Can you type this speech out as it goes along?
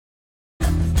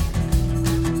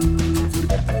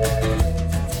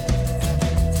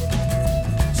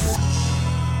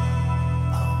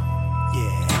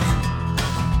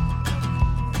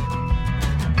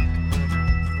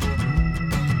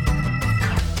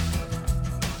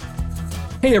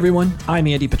Hey everyone, I'm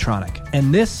Andy Petronic,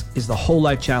 and this is the Whole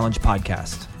Life Challenge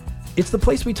podcast. It's the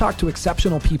place we talk to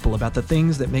exceptional people about the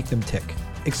things that make them tick,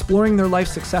 exploring their life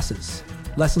successes,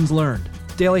 lessons learned,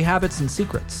 daily habits and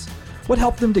secrets, what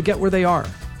helped them to get where they are,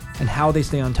 and how they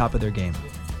stay on top of their game.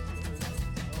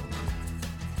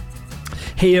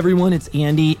 Hey everyone, it's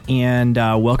Andy, and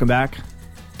welcome back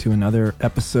to another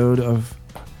episode of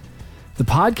the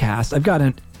podcast. I've got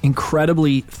an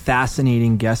incredibly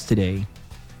fascinating guest today.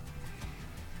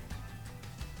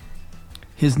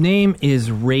 His name is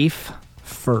Rafe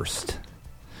Furst.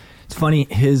 It's funny,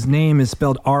 his name is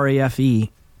spelled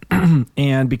R-A-F-E,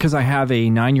 and because I have a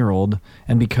 9-year-old,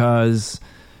 and because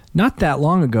not that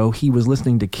long ago he was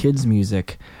listening to kids'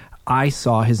 music, I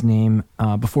saw his name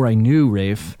before I knew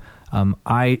Rafe.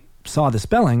 I saw the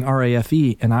spelling,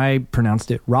 R-A-F-E, and I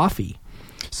pronounced it Rafe.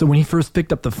 So when he first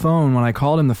picked up the phone, when I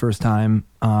called him the first time,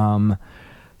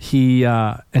 he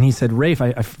said, Rafe,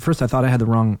 first I thought I had the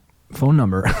wrong phone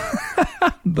number,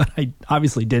 but I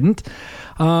obviously didn't.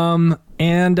 What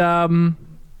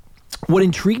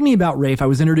intrigued me about Rafe, I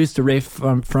was introduced to Rafe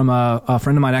from a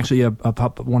friend of mine, actually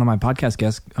one of my podcast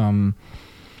guests,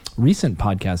 recent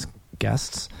podcast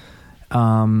guests.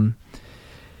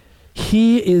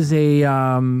 He is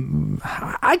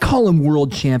I call him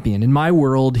world champion. In my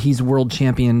world, he's world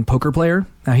champion poker player.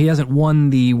 Now, he hasn't won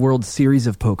the World Series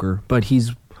of Poker, but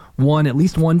he's won at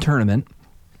least one tournament.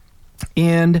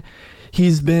 And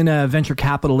he's been a venture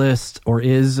capitalist, or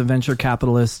is a venture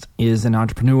capitalist, is an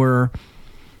entrepreneur,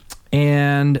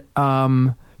 and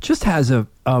just has a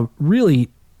really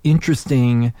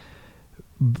interesting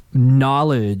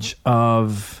knowledge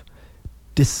of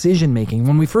decision making.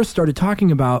 When we first started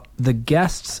talking about the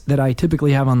guests that I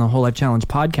typically have on the Whole Life Challenge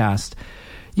podcast,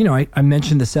 you know, I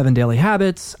mentioned the 7 daily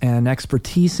habits and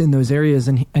expertise in those areas,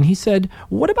 and he said,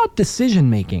 "What about decision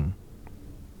making?"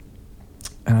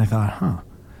 And I thought,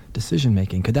 decision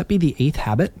making, could that be the 8th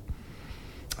habit?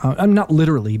 I'm not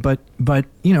literally, but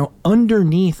you know,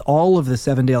 underneath all of the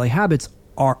 7 daily habits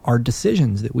are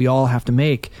decisions that we all have to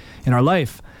make in our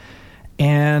life.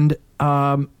 And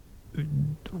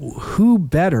who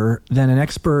better than an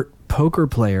expert poker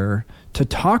player to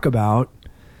talk about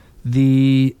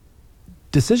the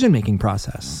decision-making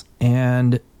process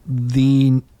and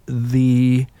the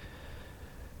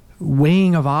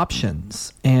weighing of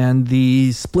options and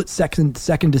the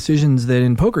split-second decisions that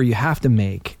in poker you have to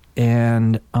make,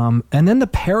 and then the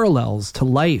parallels to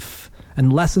life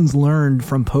and lessons learned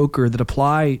from poker that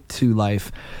apply to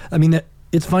life. I mean,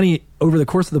 it's funny, over the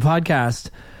course of the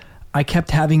podcast, I kept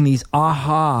having these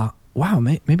wow,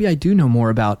 maybe I do know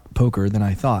more about poker than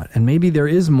I thought, and maybe there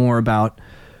is more about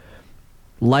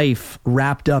life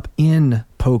wrapped up in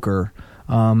poker.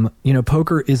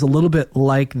 Poker is a little bit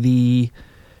like the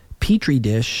petri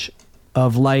dish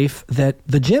of life that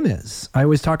the gym is. I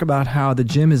always talk about how the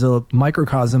gym is a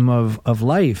microcosm of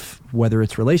life, whether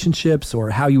it's relationships or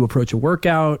how you approach a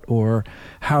workout or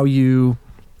how you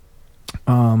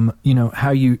how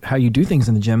you do things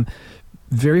in the gym.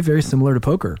 Very, very similar to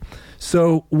poker.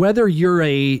 So whether you're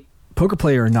a poker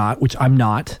player or not, which I'm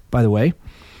not, by the way,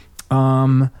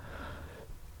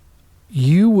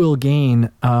 you will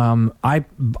gain,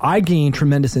 I gain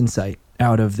tremendous insight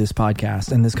out of this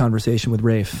podcast and this conversation with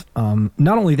Rafe.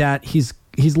 Not only that, he's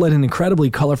led an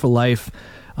incredibly colorful life.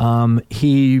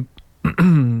 He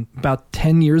about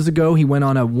 10 years ago, he went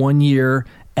on a 1-year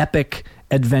epic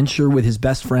adventure with his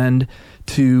best friend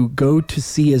to go to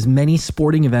see as many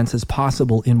sporting events as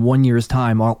possible in 1 year's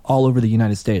time, all over the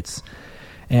United States.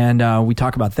 And we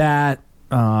talk about that.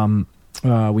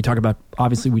 We talk about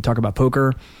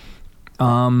poker.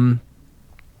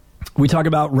 We talk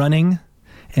about running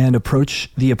and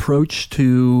the approach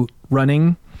to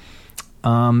running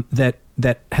that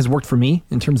has worked for me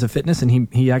in terms of fitness. And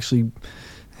he actually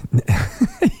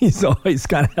he's always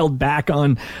kind of held back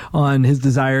on his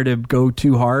desire to go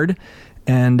too hard.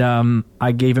 And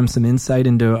I gave him some insight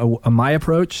into my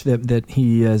approach that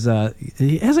he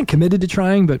hasn't committed to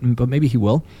trying, but maybe he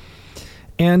will.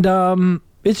 And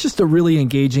it's just a really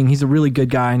engaging. He's a really good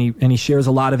guy, and he shares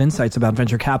a lot of insights about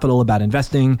venture capital, about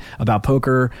investing, about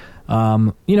poker.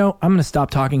 I'm going to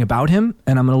stop talking about him,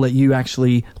 and I'm going to let you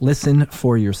actually listen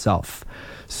for yourself.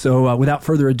 So without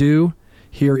further ado,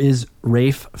 here is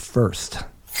Rafe Furst.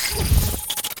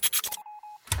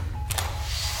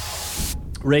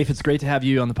 Rafe, it's great to have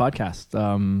you on the podcast.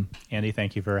 Andy,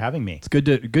 thank you for having me. It's good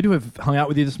to have hung out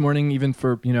with you this morning, even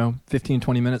for 15,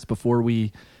 20 minutes before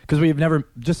because we've never,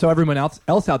 just so everyone else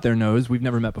out there knows, we've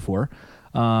never met before.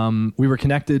 We were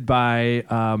connected by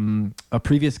a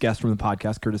previous guest from the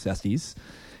podcast, Curtis Estes,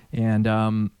 and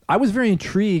I was very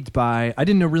intrigued by. I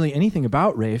didn't know really anything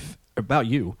about Rafe, about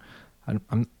you.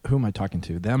 who am I talking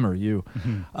to? Them or you?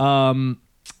 Mm-hmm.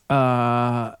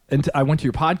 And I went to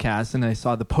your podcast and I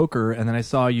saw the poker, and then I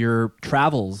saw your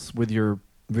travels with your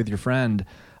friend,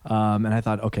 and I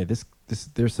thought, okay, this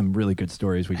there's some really good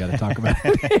stories we got to talk about.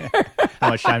 How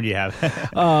much time do you have?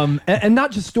 And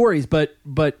not just stories, but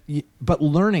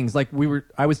learnings. Like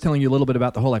I was telling you a little bit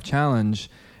about the Whole Life Challenge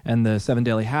and the 7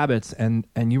 daily habits, and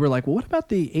you were like, well, what about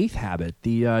the 8th habit,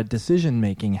 the decision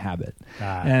making habit?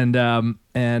 And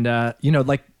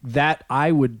like that,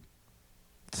 I would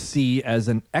see as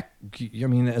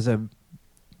as a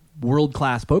world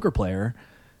class poker player,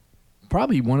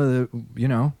 probably one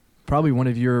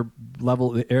of your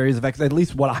level areas of at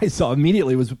least what I saw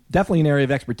immediately was definitely an area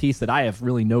of expertise that I have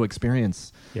really no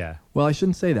experience. Yeah. Well, I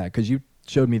shouldn't say that because you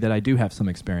showed me that I do have some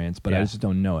experience, but I just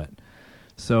don't know it.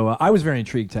 So I was very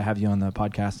intrigued to have you on the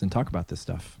podcast and talk about this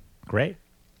stuff. Great.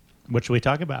 What should we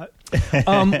talk about?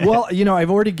 Well, I've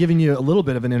already given you a little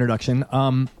bit of an introduction,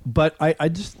 but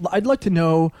I'd like to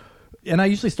know, and I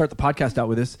usually start the podcast out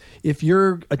with this: if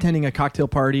you're attending a cocktail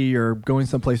party or going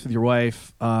someplace with your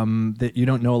wife that you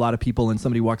don't know a lot of people, and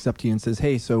somebody walks up to you and says,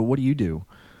 "Hey, so what do you do?"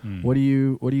 What do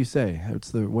you say?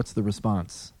 What's the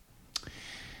response?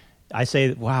 I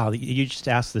say, wow, you just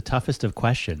asked the toughest of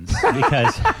questions,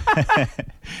 because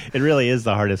it really is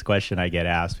the hardest question I get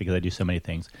asked, because I do so many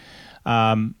things.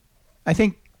 I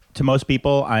think to most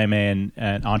people, I'm an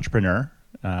entrepreneur,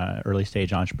 early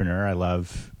stage entrepreneur. I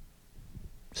love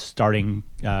starting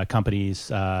companies.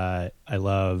 I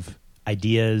love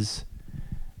ideas.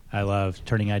 I love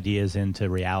turning ideas into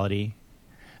reality.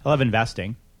 I love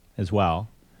investing as well.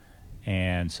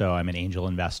 And so I'm an angel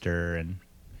investor. And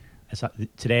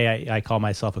today I call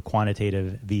myself a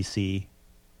quantitative VC.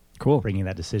 Cool. Bringing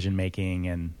that decision making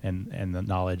and the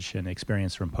knowledge and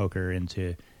experience from poker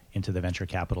into the venture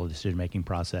capital decision making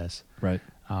process. Right.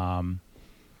 And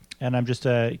I'm just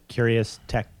a curious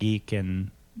tech geek,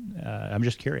 and I'm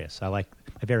just curious. I like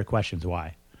my favorite questions.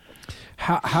 Why?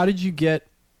 How did you get?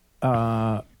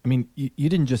 You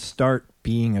didn't just start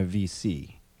being a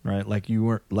VC, right? Like you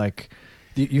weren't like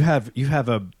you have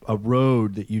a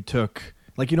road that you took.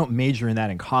 Like you don't major in that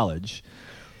in college.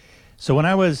 So when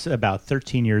I was about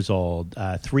 13 years old,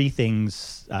 three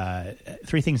things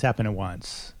happened at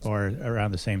once or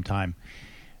around the same time.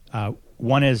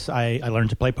 One is I learned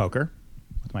to play poker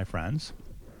with my friends.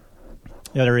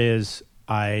 The other is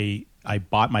I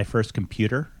bought my first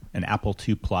computer, an Apple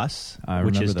II Plus,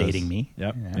 which is dating me.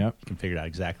 Yep. You can figure out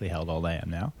exactly how old I am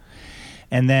now.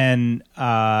 And then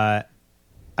I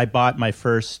bought my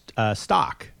first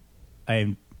stock.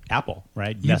 Apple,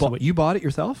 right? You bought it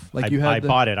yourself? I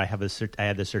bought it. I had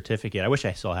the certificate. I wish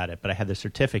I still had it, but I had the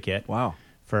certificate. Wow.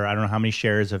 For I don't know how many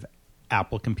shares of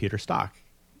Apple computer stock.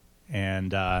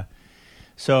 And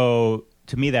so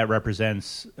to me that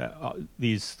represents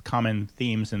these common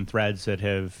themes and threads that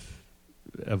have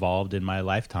evolved in my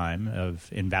lifetime of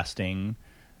investing,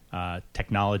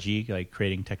 technology, like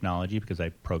creating technology, because I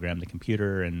programmed the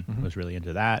computer and was really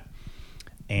into that.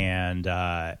 And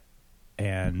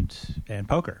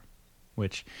poker,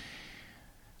 which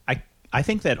I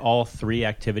think that all three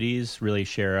activities really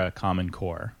share a common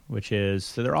core, which is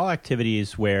so they're all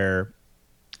activities where,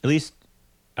 at least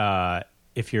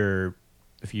if you're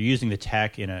using the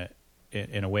tech in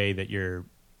a way that you're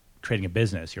creating a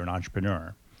business, you're an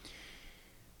entrepreneur.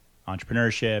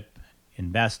 Entrepreneurship,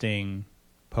 investing,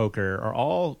 poker are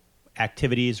all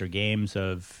activities or games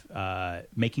of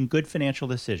making good financial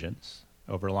decisions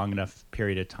over a long enough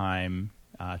period of time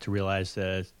to realize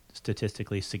a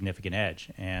statistically significant edge.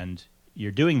 And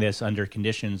you're doing this under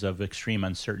conditions of extreme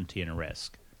uncertainty and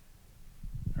risk.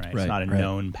 Right? It's not a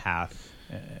known path.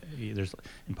 In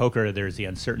poker, there's the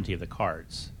uncertainty of the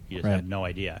cards. You just have no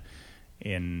idea.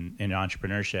 In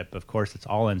entrepreneurship, of course, it's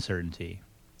all uncertainty.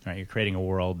 Right? You're creating a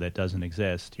world that doesn't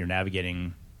exist. You're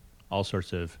navigating all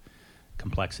sorts of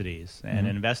complexities. And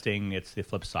in investing, it's the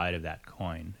flip side of that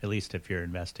coin, at least if you're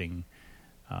investing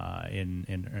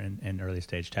in early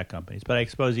stage tech companies. But I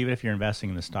suppose even if you're investing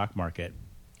in the stock market,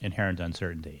 inherent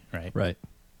uncertainty, right? Right.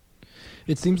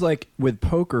 It seems like with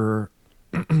poker,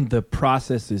 the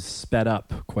process is sped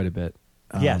up quite a bit.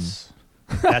 Yes,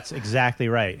 that's exactly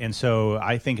right. And so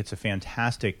I think it's a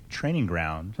fantastic training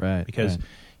ground, right? Because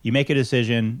you make a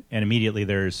decision and immediately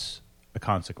there's a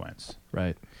consequence.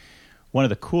 Right. One of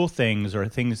the cool things, or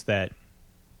things that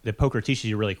poker teaches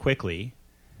you really quickly,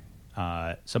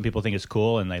 some people think it's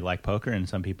cool and they like poker, and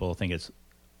some people think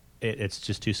it's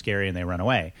just too scary and they run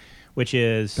away, which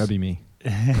is... That'd be me.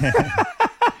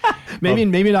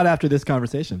 Maybe not after this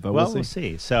conversation, but we'll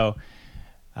see. So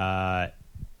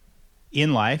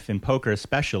in life, in poker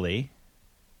especially,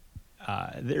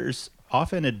 there's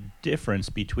often a difference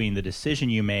between the decision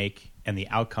you make and the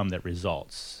outcome that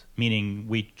results. Meaning,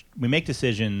 we make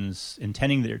decisions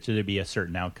intending there to be a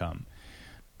certain outcome,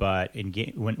 but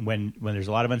when there's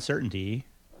a lot of uncertainty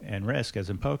and risk, as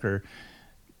in poker,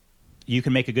 you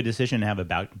can make a good decision and have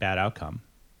a bad outcome.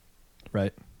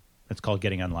 Right. That's called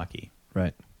getting unlucky.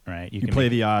 Right. Right. You play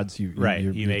the odds. You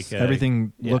make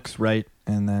everything looks right,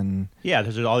 and then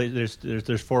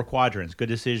there's 4 quadrants: good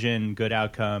decision, good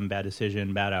outcome, bad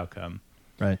decision, bad outcome.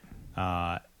 Right.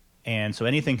 And so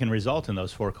anything can result in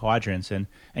those 4 quadrants, and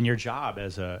your job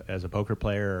as a poker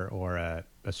player or a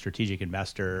strategic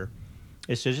investor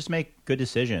is to just make good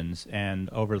decisions, and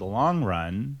over the long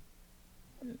run,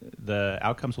 the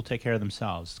outcomes will take care of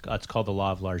themselves. It's called the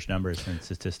law of large numbers in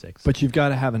statistics. But you've got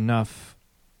to have enough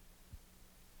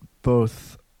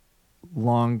both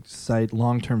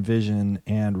long-term vision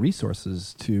and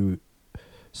resources to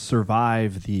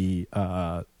survive the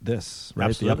this, right?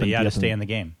 Absolutely, you got to stay in the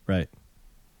game. Right.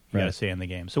 You got to stay in the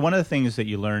game. So one of the things that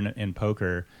you learn in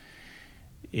poker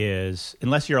is,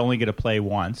 unless you're only going to play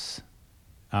once,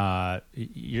 you're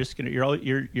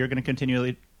going to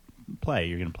continually play.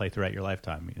 You're going to play throughout your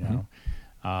lifetime. You know,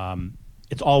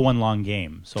 it's all one long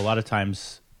game. So a lot of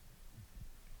times,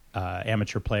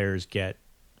 amateur players get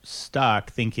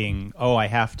stuck thinking, "Oh, I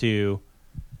have to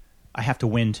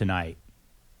win tonight."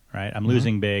 Right? I'm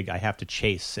losing big. I have to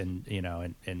chase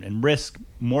and risk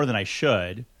more than I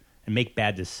should, and make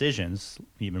bad decisions.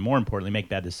 Even more importantly, make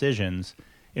bad decisions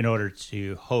in order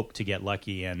to hope to get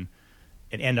lucky and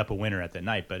end up a winner at the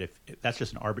night. But if that's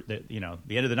just the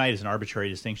end of the night is an arbitrary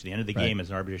distinction. The end of the game is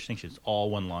an arbitrary distinction. It's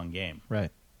all one long game. Right.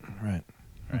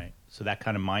 So that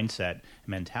kind of mindset,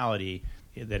 mentality,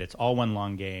 that it's all one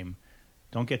long game.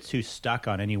 Don't get too stuck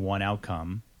on any one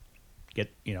outcome.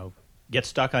 Get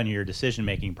stuck on your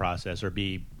decision-making process, or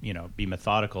be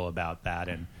methodical about that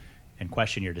and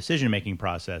question your decision-making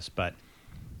process. But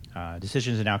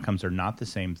decisions and outcomes are not the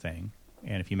same thing.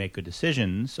 And if you make good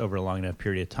decisions over a long enough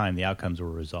period of time, the outcomes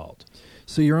will result.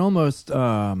 So you're almost,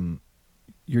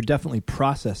 you're definitely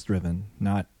process-driven,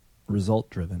 not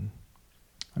result-driven.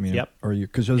 I mean, yep.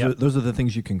 Because those are the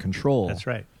things you can control. That's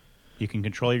right. You can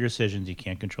control your decisions. You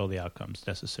can't control the outcomes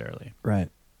necessarily. Right.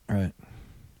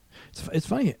 It's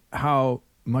funny how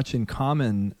much in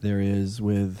common there is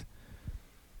with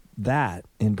that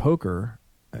in poker,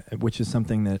 which is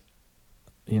something that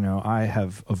I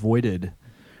have avoided.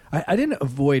 I didn't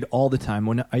avoid all the time.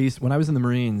 When I was in the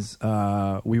Marines,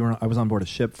 I was on board a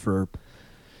ship for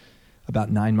about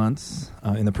 9 months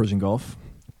in the Persian Gulf,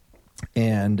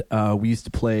 and we used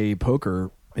to play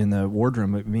poker in the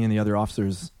wardroom. Me and the other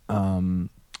officers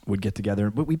would get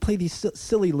together, but we play these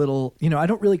silly little. I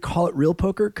don't really call it real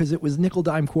poker because it was nickel,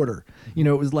 dime, quarter. It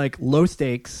was like low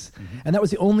stakes, and that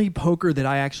was the only poker that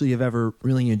I actually have ever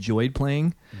really enjoyed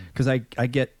playing, because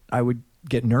I would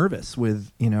get nervous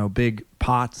with big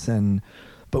pots,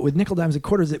 but with nickel, dimes, and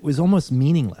quarters it was almost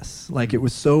meaningless. Like it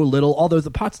was so little, although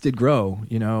the pots did grow.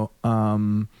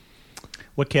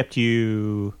 What kept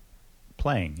you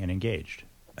playing and engaged?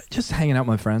 Just hanging out with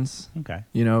my friends. Okay.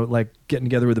 Like getting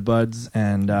together with the buds,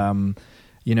 and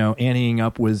anteing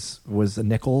up was a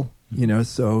nickel.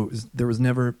 So there was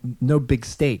never no big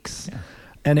stakes.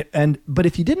 Yeah. But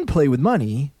if you didn't play with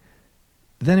money,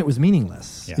 then it was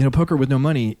meaningless. Yeah. Poker with no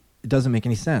money, it doesn't make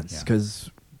any sense, because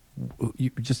you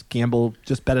just gamble,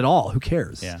 just bet it all. Who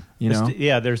cares?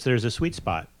 Yeah. There's a sweet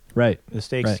spot. Right. The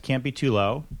stakes can't be too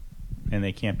low, and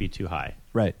they can't be too high.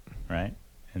 Right.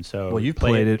 And so, you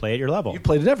play at your level. You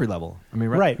played at every level. I mean,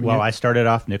 right. Well, I started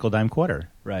off nickel, dime, quarter.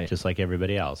 Right. Just like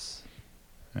everybody else.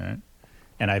 All right.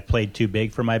 And I played too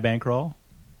big for my bankroll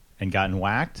and gotten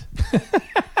whacked.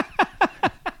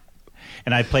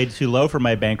 And I played too low for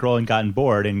my bankroll and gotten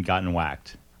bored and gotten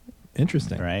whacked.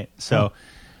 Interesting. Right. So,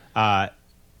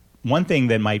 one thing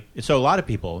that so a lot of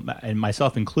people, and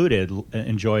myself included,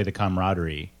 enjoy the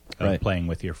camaraderie of playing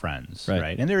with your friends.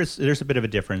 Right. And there's a bit of a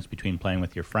difference between playing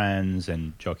with your friends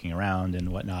and joking around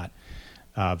and whatnot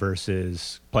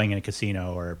versus playing in a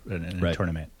casino or in a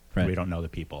tournament where you don't know the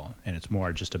people, and it's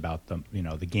more just about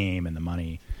the game and the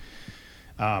money.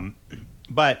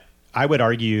 But I would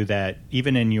argue that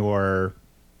even in your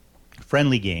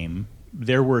friendly game,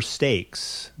 there were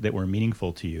stakes that were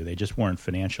meaningful to you. They just weren't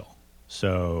financial.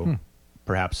 So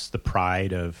perhaps the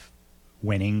pride of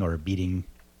winning or beating,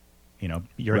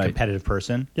 you're a competitive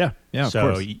person. Yeah. So,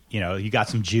 of course. You got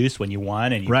some juice when you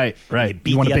won, and you beat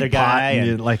you the other guy,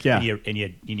 and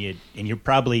you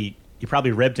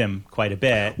probably ribbed him quite a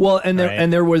bit. Well, and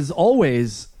there was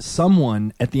always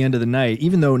someone at the end of the night,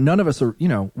 even though none of us are,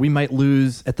 we might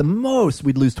lose at the most,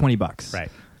 we'd lose $20.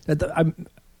 Right.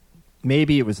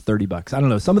 maybe it was $30. I don't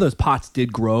know. Some of those pots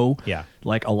did grow, Yeah.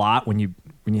 like a lot when you.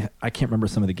 I can't remember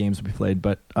some of the games we played,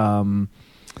 but there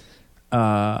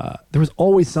was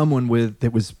always someone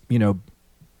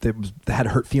that had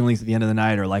hurt feelings at the end of the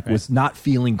night, or like was not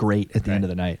feeling great at the end of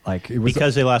the night. Like it was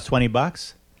because they lost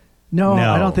 $20. No,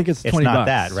 I don't think it's $20. It's not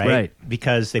that, right? Right.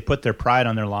 Because they put their pride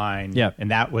on their line,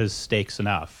 and that was stakes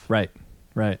enough. Right.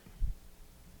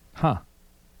 Huh.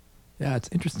 Yeah, it's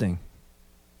interesting.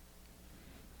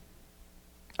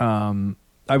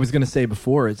 I was going to say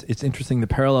before, it's interesting the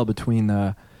parallel between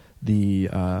the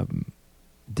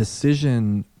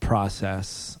decision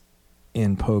process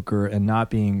in poker and not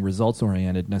being results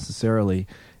oriented necessarily,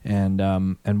 and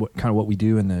what we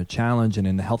do in the challenge and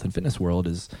in the health and fitness world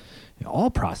is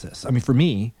all process. I mean, for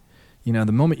me, the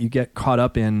moment you get caught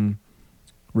up in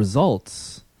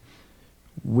results,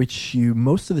 which you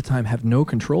most of the time have no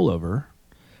control over,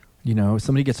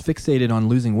 somebody gets fixated on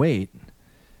losing weight.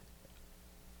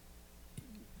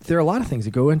 There are a lot of things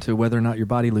that go into whether or not your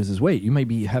body loses weight. You may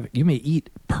eat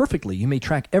perfectly. You may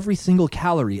track every single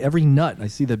calorie, every nut. I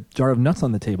see the jar of nuts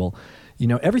on the table.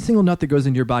 Every single nut that goes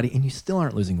into your body, and you still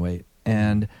aren't losing weight.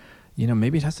 And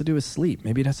maybe it has to do with sleep.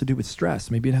 Maybe it has to do with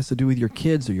stress. Maybe it has to do with your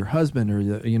kids or your husband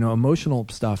or emotional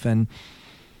stuff. And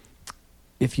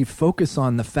if you focus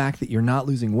on the fact that you're not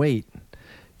losing weight,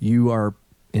 you are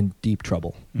in deep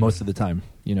trouble most of the time,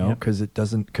 because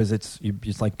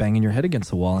it's like banging your head against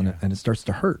the wall, and it starts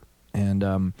to hurt.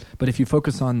 And but if you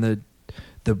focus on the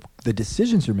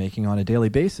decisions you're making on a daily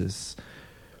basis,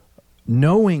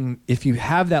 knowing if you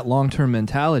have that long-term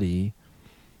mentality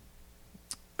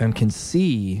and can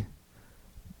see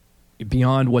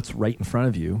beyond what's right in front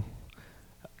of you,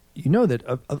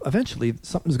 that eventually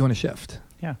something's going to shift.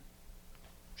 Yeah.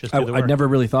 Just do the work. I'd never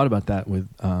really thought about that with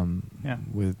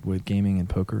gaming and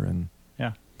poker, and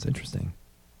it's interesting.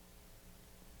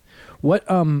 What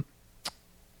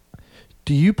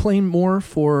do you play more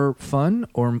for fun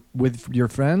or with your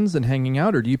friends and hanging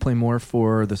out, or do you play more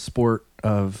for the sport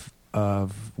of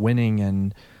winning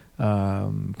and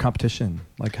competition?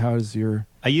 Like, how's your?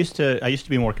 I used to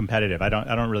be more competitive. I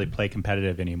don't really play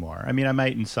competitive anymore. I mean, I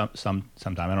might in sometime.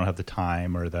 I don't have the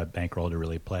time or the bankroll to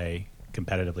really play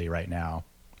competitively right now.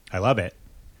 I love it.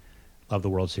 Love the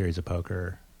World Series of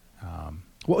Poker.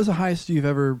 What was the highest you've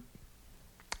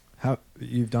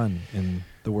done in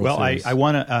the World Series? Well, I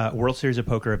won a World Series of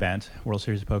Poker event, World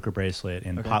Series of Poker bracelet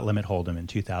in Pot Limit Hold'em in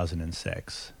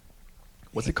 2006.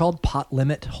 What's it called? Pot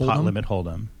Limit Hold'em? Pot Limit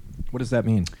Hold'em. What does that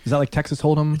mean? Is that like Texas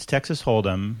Hold'em? It's Texas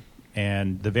Hold'em,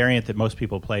 and the variant that most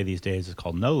people play these days is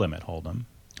called No Limit Hold'em.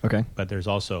 Okay. But there's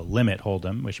also Limit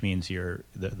Hold'em, which means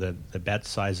the bet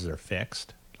sizes are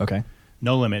fixed. Okay.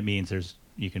 No limit means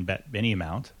you can bet any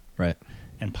amount. Right.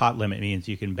 And pot limit means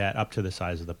you can bet up to the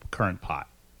size of the current pot.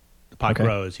 The pot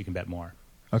grows, you can bet more.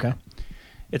 Okay. So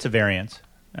it's a variant.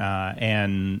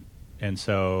 And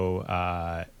so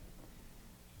I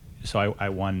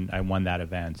won that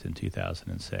event in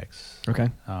 2006. Okay.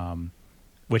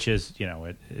 Which is,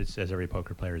 it's as every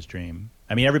poker player's dream.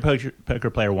 I mean, every poker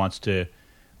player wants to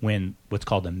win what's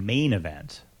called the main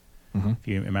event. Mm-hmm. If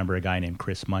you remember a guy named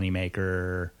Chris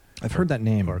Moneymaker. I've heard that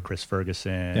name. Or Chris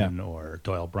Ferguson, or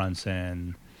Doyle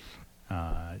Brunson,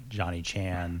 Johnny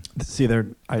Chan. See, these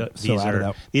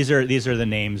are the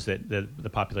names that the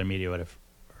popular media would have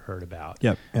heard about.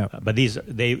 Yep. But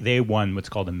they won what's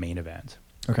called a main event.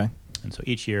 Okay. And so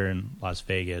each year in Las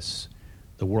Vegas,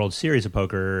 the World Series of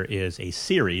Poker is a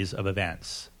series of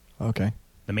events. Okay.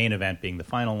 The main event being the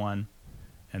final one,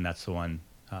 and that's the one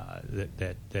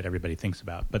that everybody thinks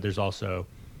about. But there's also,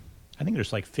 I think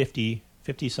there's like 50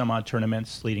 some odd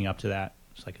tournaments leading up to that.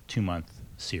 It's like a 2-month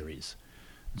series.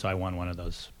 And so I won one of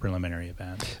those preliminary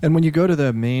events. And when you go to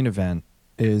the main event,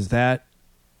 is that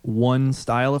one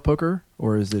style of poker,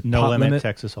 or is it No Limit,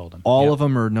 Texas Hold'em? All of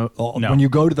them are no. When you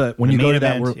go to the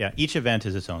event, each event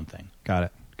is its own thing. Got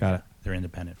it. They're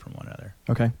independent from one another.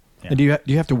 Okay. Yeah. And do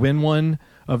you have to win one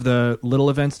of the little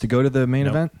events to go to the main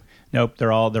event? Nope.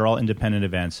 They're all independent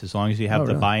events. As long as you have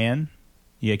the buy-in,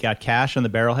 you got cash on the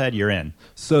barrelhead, you're in.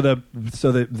 So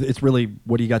it's really,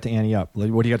 what do you got to ante up?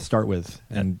 Like, what do you got to start with?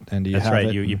 And do you have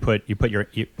it? You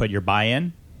put your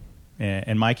buy-in.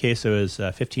 In my case, it was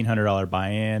a $1,500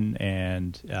 buy-in,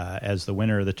 and as the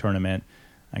winner of the tournament,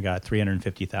 I got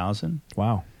 $350,000.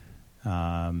 Wow.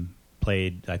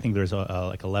 Played. I think there's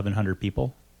like 1,100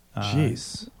 people.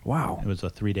 Jeez. Wow. It was a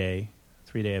three-day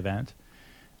event.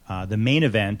 The main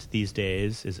event these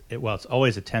days it's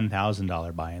always a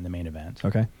 $10,000 buy-in. The main event.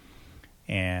 Okay.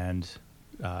 And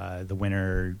the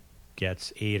winner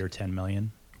gets 8 or 10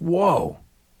 million. Whoa.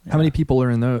 Yeah. How many people are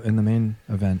in the main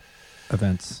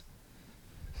events?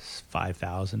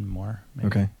 5,000 more. Maybe.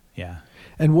 Okay. Yeah.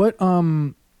 And what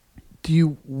do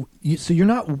you so you're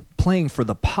not playing for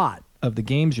the pot of the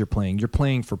games you're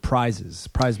playing for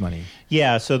prize money.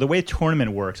 Yeah, so the way a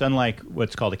tournament works, unlike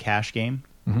what's called a cash game,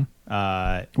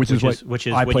 which is what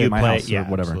I play you at my play, house or yeah,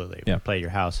 whatever. Absolutely. Yeah. Play at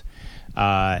your house.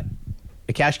 A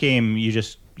cash game,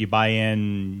 you buy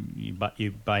in,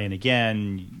 you buy in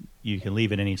again, you can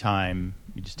leave at any time.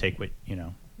 You just take what,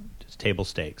 just table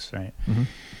stakes, right?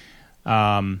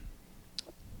 Mm-hmm.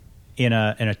 In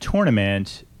a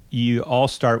tournament, you all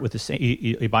start with the same.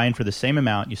 You buy in for the same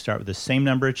amount. You start with the same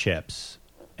number of chips,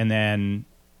 and then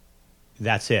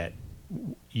that's it.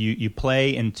 You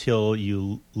play until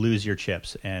you lose your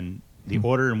chips, and the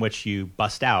order in which you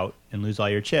bust out and lose all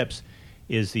your chips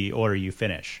is the order you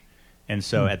finish. And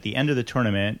so, at the end of the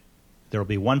tournament, there will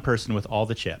be one person with all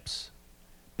the chips.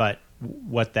 But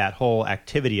what that whole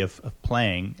activity of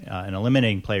playing and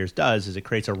eliminating players does is it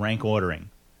creates a rank ordering.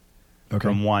 Okay.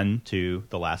 From 1 to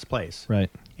the last place. Right.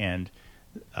 And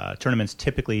tournaments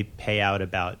typically pay out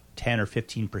about 10 or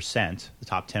 15%, the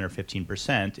top 10 or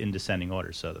 15% in descending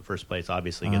order. So the first place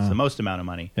obviously gets the most amount of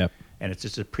money. Yep. And it's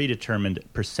just a predetermined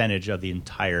percentage of the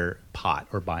entire pot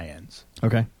or buy-ins.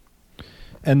 Okay.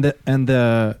 And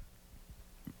the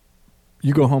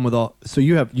you go home with all. So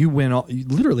you win all.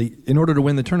 Literally, in order to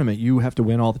win the tournament, you have to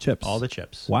win all the chips. All the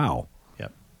chips. Wow.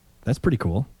 Yep. That's pretty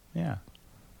cool. Yeah.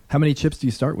 How many chips do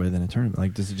you start with in a tournament?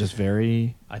 Like, does it just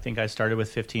vary? I think I started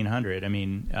with 1,500. I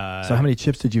mean, so how many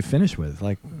chips did you finish with?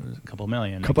 Like a couple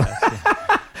million. I guess,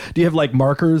 yeah. Do you have like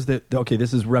markers that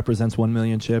this represents 1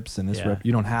 million chips and this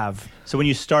you don't have? So when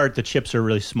you start, the chips are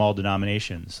really small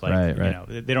denominations. Like right.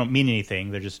 They don't mean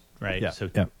anything. They're just right. Yeah. So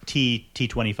yeah.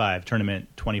 T25 tournament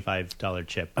 $25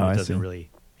 chip. But it doesn't really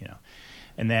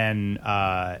And then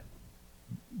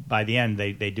by the end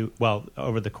they do well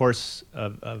over the course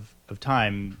of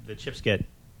time. The chips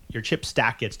your chip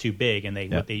stack gets too big, and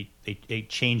they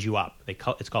change you up.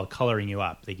 It's called coloring you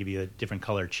up. They give you a different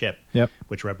color chip,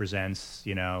 which represents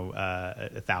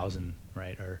 1,000,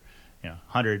 right, or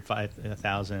 100,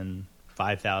 5,000,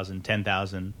 5,000,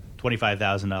 10,000,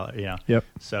 $25,000. Yep.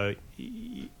 So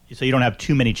you don't have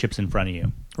too many chips in front of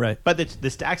you, right? But the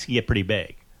stacks can get pretty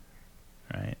big,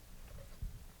 right?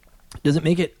 Does it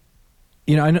make it?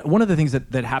 I know one of the things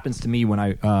that happens to me when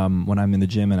I'm in the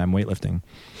gym and I'm weightlifting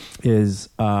is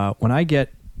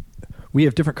we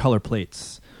have different color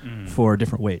plates for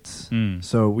different weights.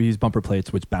 So we use bumper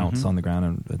plates which bounce on the ground,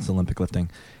 and it's Olympic lifting.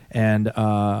 And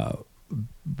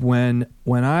when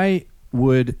I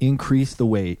would increase the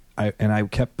weight, I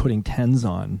kept putting 10s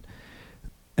on,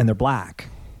 and they're black.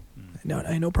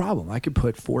 No problem. I could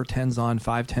put 4 10s on,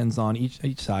 5 10s on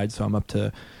each side, so I'm up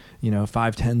to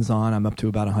 5 10s on. I'm up to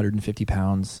about 150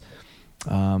 pounds.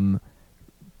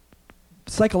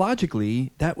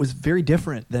 Psychologically, that was very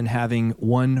different than having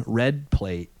one red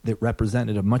plate that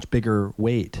represented a much bigger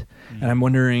weight. And I'm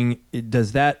wondering,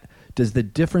 does the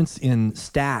difference in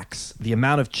stacks, the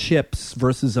amount of chips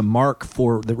versus a mark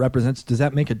that represents, does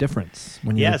that make a difference?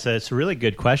 Yes, it's a really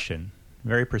good question.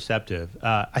 Very perceptive.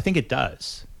 I think it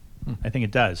does. I think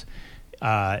it does.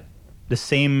 The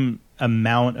same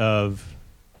amount of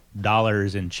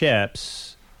dollars in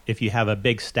chips, if you have a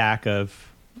big stack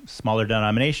of smaller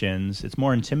denominations, it's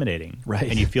more intimidating, right?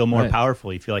 And you feel more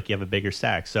powerful. You feel like you have a bigger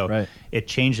stack. So it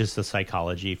changes the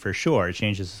psychology for sure. It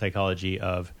changes the psychology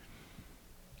of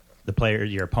the player,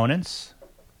 your opponents,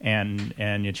 and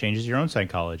it changes your own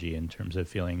psychology in terms of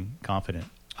feeling confident.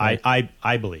 Right.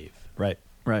 I believe. Right.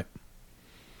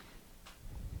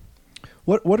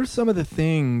 What are some of the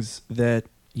things that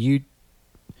you?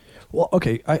 Well,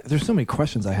 okay. There's so many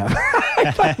questions I have.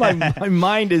 my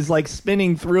mind is like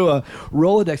spinning through a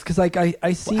Rolodex because I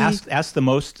see. Well, ask the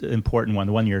most important one,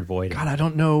 the one you're avoiding. God, I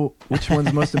don't know which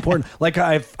one's most important. Like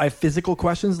I have physical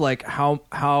questions, like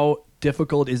how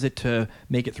difficult is it to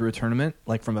make it through a tournament?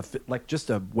 Like from just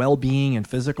a well-being and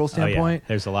physical standpoint. Oh, yeah.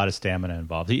 There's a lot of stamina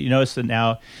involved. You notice that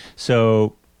now.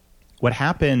 So what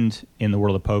happened in the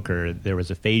world of poker? There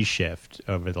was a phase shift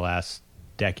over the last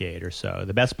decade or so.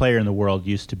 The best player in the world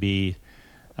used to be,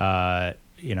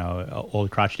 old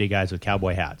crotchety guys with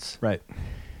cowboy hats. Right.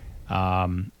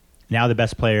 Now the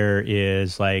best player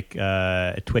is like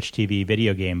a Twitch TV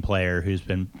video game player who's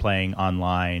been playing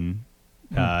online,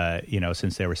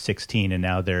 since they were 16, and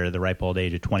now they're the ripe old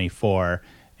age of 24,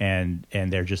 and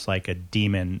they're just like a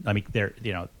demon. I mean,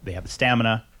 they have the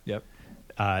stamina. Yep.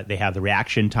 They have the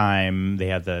reaction time. They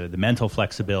have the mental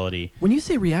flexibility. When you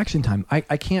say reaction time,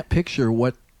 I can't picture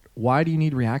why do you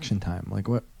need reaction time? Like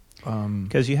what?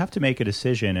 Because you have to make a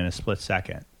decision in a split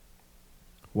second.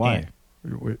 Why?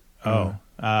 You're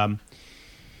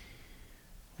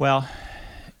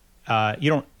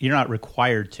not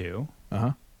required to.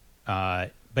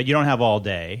 but you don't have all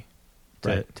day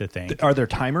to think. Are there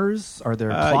timers? Are there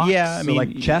clocks? Yeah, I mean,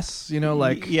 like chess.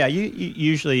 Yeah, you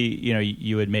usually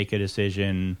you would make a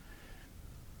decision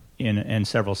in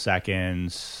several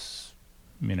seconds.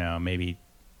 Maybe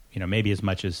as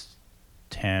much as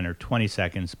 10 or 20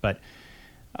 seconds, but.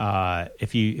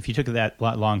 If you took that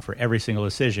long for every single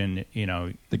decision,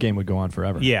 the game would go on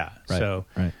forever. Yeah. Right. So,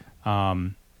 right.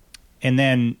 And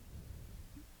then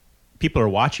people are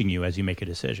watching you as you make a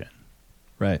decision.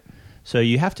 Right. So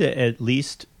you have to at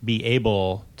least be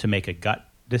able to make a gut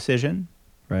decision.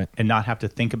 Right. And not have to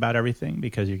think about everything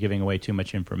because you're giving away too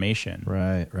much information.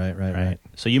 Right.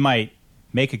 So you might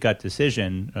make a gut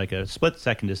decision, like a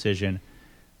split-second decision,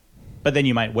 but then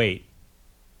you might wait,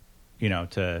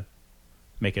 to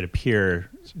make it appear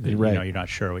you're not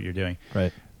sure what you're doing.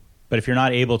 Right. But if you're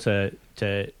not able to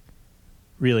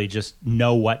really just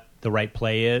know what the right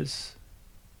play is,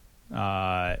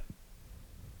 then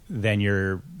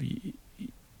you're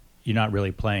not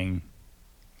really playing,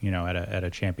 at a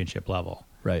championship level.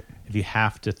 Right. If you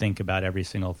have to think about every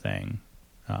single thing,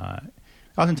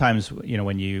 oftentimes,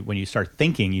 when you start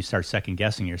thinking, you start second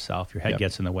guessing yourself. Your head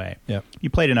gets in the way. Yep.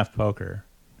 You played enough poker,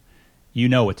 you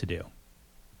know what to do.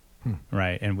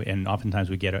 Right, and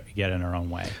oftentimes we get in our own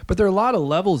way. But there are a lot of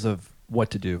levels of what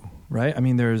to do, right? I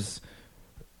mean, there's,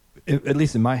 at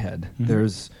least in my head,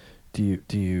 there's, do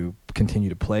you continue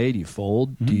to play? Do you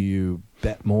fold? Do you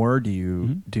bet more? Do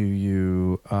you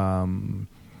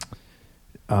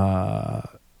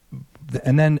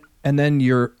and then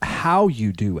your how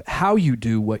you do it, how you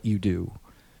do what you do,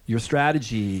 your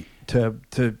strategy to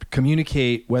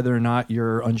communicate whether or not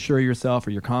you're unsure of yourself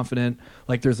or you're confident.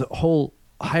 Like there's a whole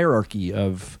hierarchy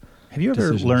of. Have you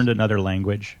ever learned another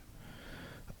language?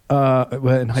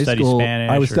 Well, in high school,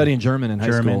 Spanish I was studying German in high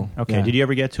school. Okay. Yeah. Did you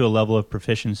ever get to a level of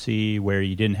proficiency where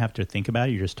you didn't have to think about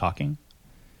it? You're just talking?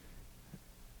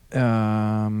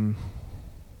 Even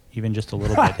just a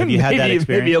little bit. Have you had that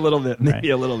experience? Maybe a little bit. Right.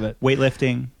 Maybe a little bit.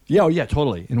 Weightlifting? Yeah,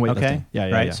 totally. In weightlifting. Okay. Yeah.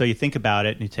 Right. So you think about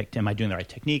it and you take, am I doing the right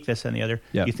technique, this and the other?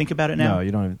 Yeah. You think about it now? No,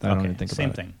 you don't. I don't even think about it.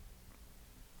 Same thing.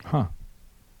 Huh.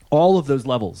 All of those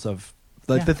levels of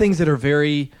the things that are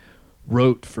very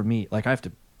rote for me. Like I have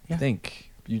to think.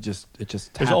 It just There's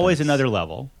happens. always another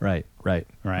level. Right.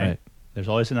 There's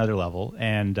always another level.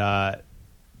 And,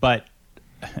 but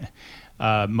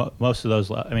most of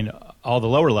those, all the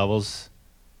lower levels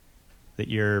that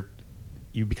you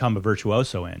become a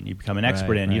virtuoso in, you become an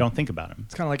expert in, you don't think about them.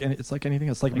 It's kind of like, it's like anything.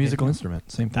 It's like a musical instrument.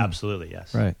 Same thing. Absolutely.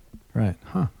 Yes. Right.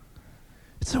 Huh.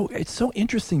 It's so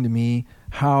interesting to me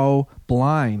how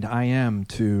blind I am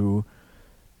to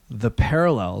the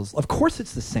parallels. Of course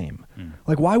it's the same.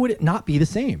 Like, why would it not be the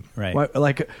same? Right.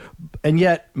 And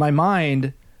yet my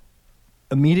mind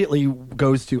immediately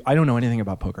goes to, I don't know anything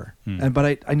about poker.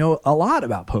 But I know a lot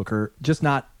about poker, just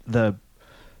not the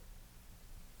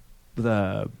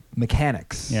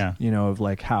mechanics, of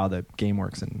like how the game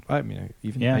works. And I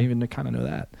even kind of know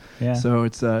that. Yeah. So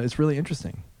it's really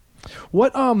interesting.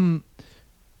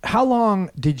 How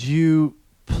long did you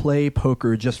play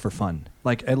poker just for fun?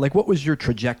 Like what was your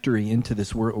trajectory into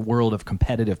this world of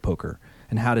competitive poker,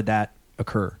 and how did that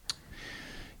occur?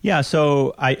 Yeah,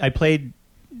 so I played,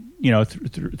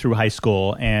 through high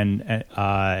school, and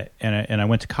I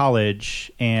went to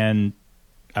college, and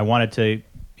I wanted to,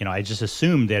 I just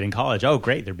assumed that in college, oh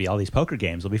great, there'd be all these poker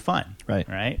games, it'll be fun,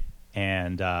 right?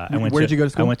 And where did you go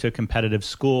to school? I went to a competitive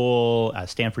school,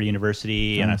 Stanford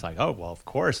University, and I was like, oh well, of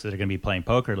course they're going to be playing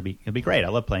poker. It'll be great. I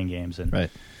love playing games, and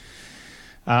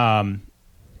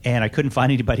and I couldn't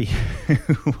find anybody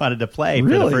who wanted to play for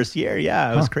the first year.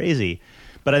 Yeah, it was crazy.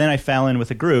 But then I fell in with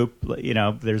a group.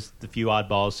 There's the few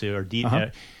oddballs who are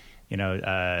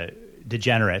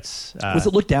degenerates. Was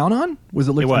it looked down on? Was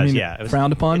it looked? It was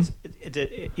frowned upon.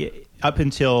 Up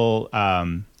until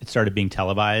it started being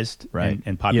televised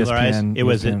and popularized, ESPN, it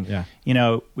was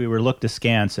ESPN, we were looked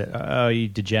askance at. Oh, you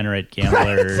degenerate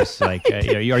gamblers! Like,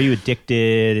 are you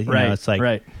addicted? It's like.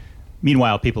 Right.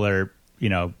 Meanwhile, people are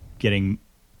getting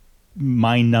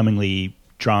mind-numbingly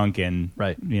drunk and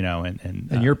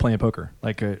and you're playing poker.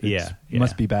 Like it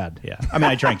must be bad. Yeah, I mean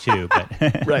I drank too, but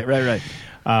right.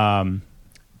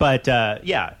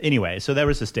 Anyway, so there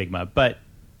was a stigma, but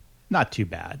not too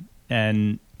bad.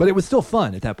 But it was still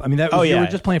fun at that point. I mean, you were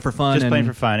just playing for fun. Playing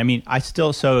for fun. I mean,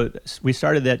 we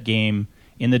started that game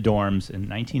in the dorms in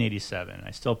 1987.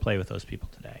 I still play with those people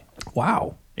today.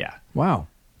 Wow. Yeah. Wow.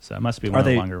 So it must be one of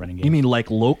the longer running games. You mean like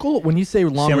local? When you say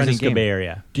long running game, San Francisco Bay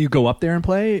Area. Do you go up there and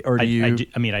play, or do you? I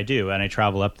do, and I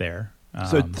travel up there.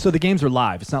 So the games are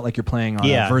live. It's not like you're playing on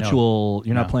a virtual.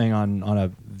 You're not playing on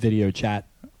a video chat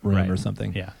room or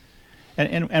something. Yeah,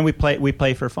 and we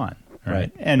play for fun.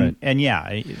 Right. And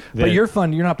yeah. But you're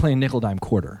fun. You're not playing nickel dime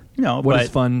quarter. No. What does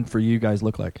fun for you guys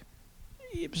look like?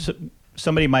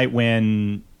 Somebody might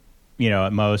win,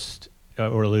 at most,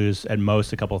 or lose at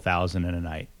most a couple thousand in a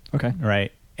night. Okay.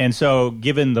 Right. And so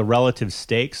given the relative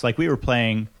stakes, like we were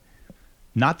playing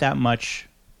not that much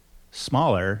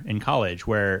smaller in college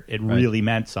where it really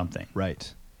meant something.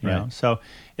 Right. You know? So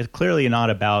it's clearly not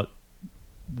about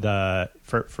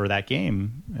for that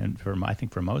game, and I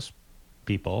think for most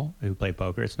people who play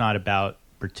poker, it's not about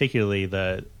particularly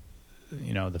the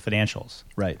financials.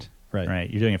 Right.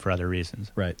 You're doing it for other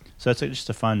reasons. Right. So it's just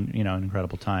a fun,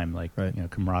 incredible time, like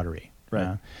camaraderie.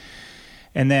 Right.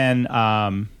 And then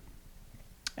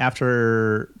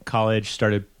after college,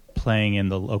 started playing in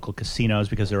the local casinos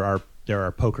because there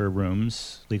are poker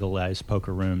rooms, legalized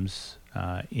poker rooms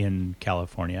in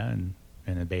California and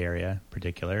in the Bay Area in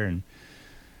particular. And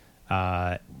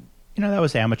that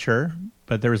was amateur,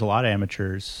 but there was a lot of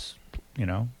amateurs,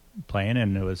 playing,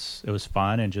 and it was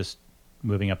fun and just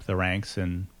moving up the ranks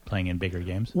and playing in bigger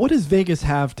games. What does Vegas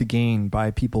have to gain by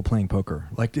people playing poker?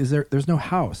 Like, there's no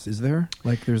house, is there?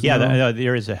 Like, there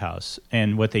is a house,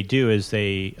 and what they do is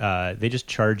they just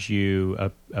charge you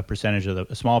a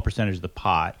small percentage of the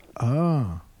pot.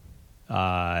 Oh.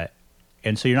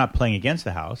 And so you're not playing against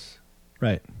the house.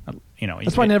 Right.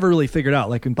 That's why I never really figured out.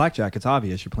 Like in blackjack, it's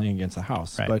obvious you're playing against the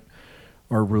house,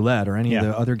 or roulette or any of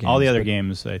the other games. All the other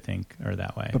games, I think, are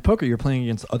that way. But poker, you're playing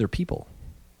against other people.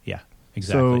 Yeah,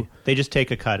 exactly. So they just take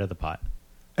a cut of the pot.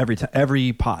 Every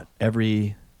pot,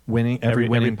 every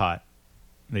pot.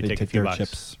 They take a few their bucks.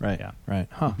 Chips. Right. Yeah. Right.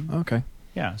 Huh. Mm-hmm. Okay.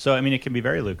 Yeah. So it can be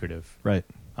very lucrative. Right.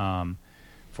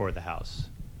 For the house.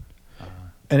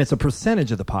 And it's a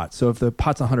percentage of the pot. So if the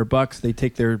pot's $100, they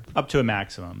take their up to a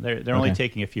maximum. They're only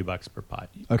taking a few bucks per pot.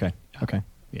 Okay. Okay.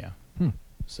 Yeah.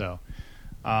 So,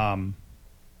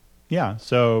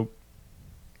 So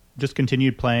just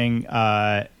continued playing,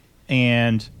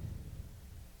 and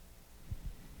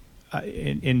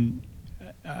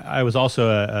I was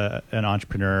also an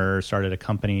entrepreneur. Started a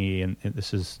company, and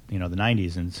this is the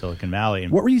 '90s in Silicon Valley.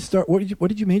 And what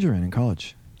did you major in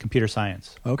college? Computer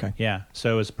science. Okay. Yeah.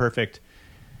 So it was perfect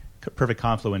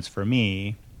confluence for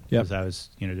me because I was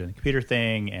doing the computer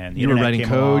thing, and the you were internet writing came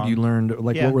code. along. You learned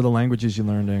what were the languages you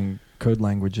learned in code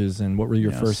languages, and what were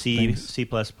your first C, things? C++,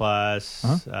 a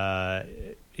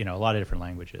lot of different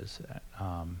languages.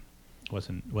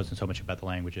 Wasn't so much about the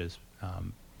languages,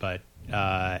 but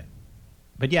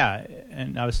yeah,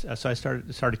 and I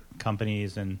started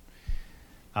companies, and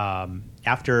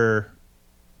after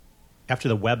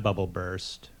the web bubble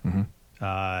burst,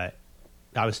 I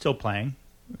was still playing.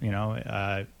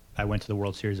 I went to the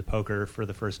World Series of Poker for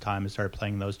the first time and started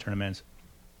playing those tournaments.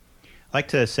 I like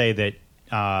to say that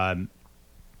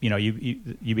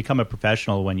you become a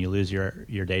professional when you lose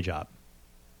your day job,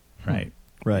 right?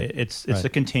 Right. It's a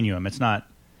continuum. It's not.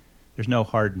 There's no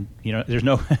hard. There's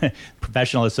no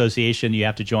professional association you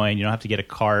have to join. You don't have to get a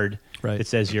card that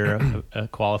says you're a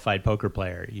qualified poker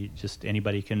player.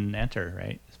 Anybody can enter.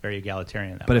 Right. It's very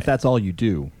egalitarian. But if that's all you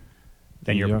do,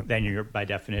 then you're by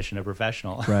definition a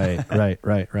professional. Right.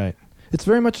 It's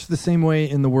very much the same way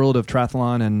in the world of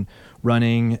triathlon and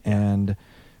running, and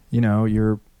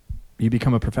you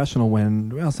become a professional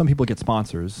when some people get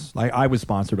sponsors. Like I was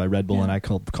sponsored by Red Bull, and I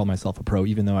call myself a pro,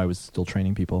 even though I was still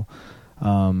training people.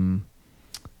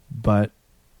 But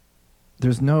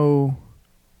there's no.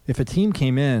 If a team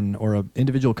came in or an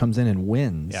individual comes in and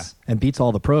wins and beats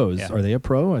all the pros, are they a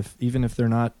pro? Even if they're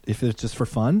not, if it's just for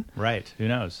fun, right? Who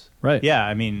knows? Right? Yeah,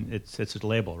 I mean, it's a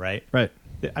label, right? Right.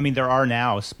 I mean, there are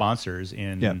now sponsors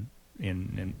in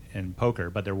poker,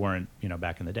 but there weren't,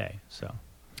 back in the day. So,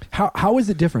 how is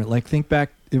it different? Like, think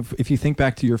back if you think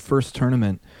back to your first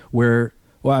tournament, where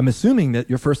I'm assuming that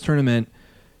your first tournament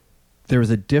there was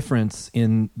a difference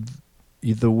in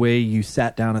the way you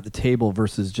sat down at the table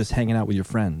versus just hanging out with your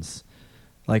friends.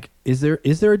 Like, is there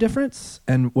a difference?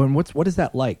 And what is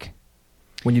that like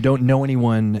when you don't know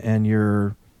anyone and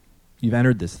you've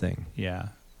entered this thing? Yeah.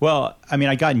 Well, I mean,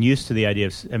 I gotten used to the idea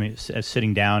of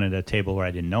sitting down at a table where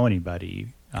I didn't know anybody.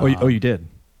 You did?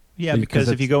 Yeah, because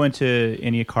if you go into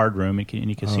any card room,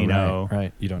 any casino,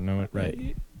 right, you don't know it,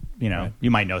 right? You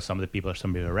might know some of the people or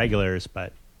some of the regulars,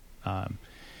 but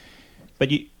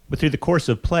through the course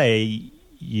of play,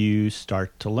 you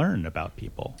start to learn about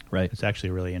people. Right. It's actually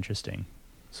a really interesting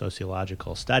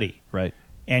sociological study. Right.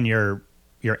 And your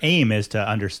aim is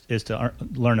to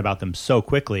learn about them so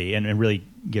quickly and really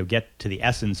get to the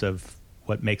essence of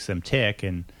what makes them tick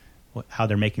and how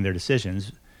they're making their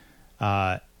decisions.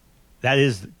 That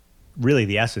is really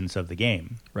the essence of the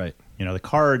game. Right. The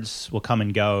cards will come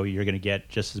and go. You're going to get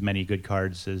just as many good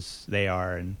cards as they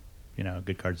are, and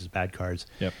good cards as bad cards.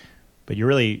 Yep. But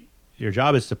your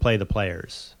job is to play the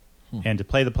players. And to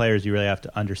play the players, you really have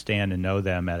to understand and know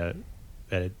them at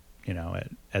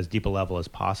as deep a level as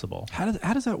possible.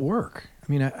 How does that work?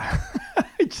 I mean,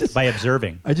 by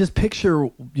observing. I just picture,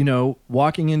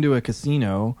 walking into a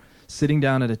casino, sitting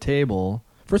down at a table.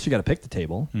 First, you got to pick the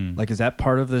table. Like, is that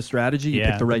part of the strategy? You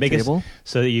pick the right table?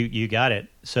 So you got it.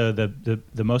 So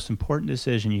the most important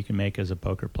decision you can make as a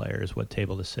poker player is what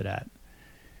table to sit at.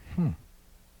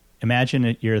 Imagine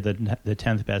that you're the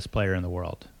 10th best player in the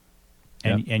world.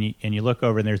 And you look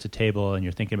over and there's a table and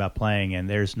you're thinking about playing and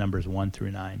there's numbers 1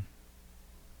 through 9.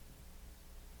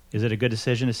 Is it a good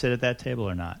decision to sit at that table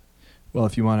or not? Well,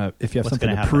 if you have What's something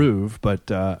to happen? Prove, but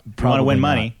you want to win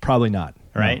money, probably not.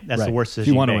 Right? No, That's right. the worst decision.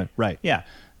 If you want to make. win, right? Yeah.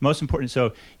 Most important.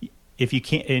 So if you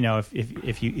can't,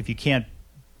 if you can't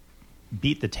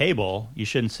beat the table, you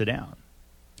shouldn't sit down.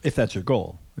 If that's your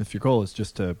goal. If your goal is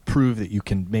just to prove that you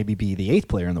can maybe be the 8th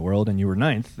player in the world and you were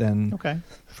 9th, then okay,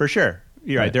 for sure.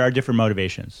 You're right. There are different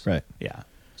motivations. Right. Yeah.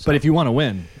 So, but if you want to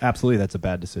win, absolutely, that's a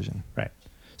bad decision. Right.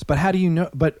 But how do you know?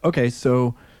 But okay,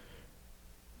 so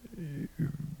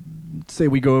say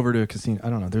we go over to a casino.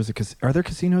 I don't know. Are there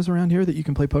casinos around here that you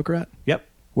can play poker at? Yep.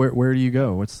 Where do you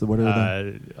go? What are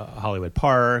the Hollywood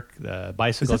Park, the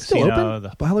bicycle Is that still casino?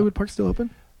 open? Hollywood Park's still open?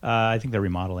 I think they're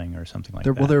remodeling or something like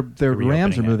that. Well, their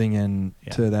Rams are moving it. in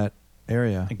to that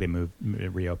area. I think they moved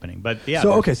reopening, but yeah.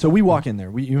 So so we walk in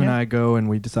there. You and I go and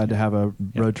we decide to have a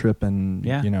road trip and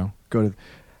go to.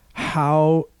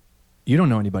 How you don't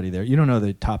know anybody there? You don't know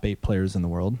the top 8 players in the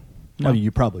world. No. I mean,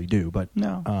 you probably do, but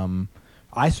no.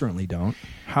 I certainly don't.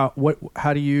 How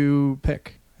do you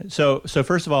pick? So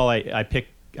first of all, I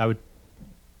would,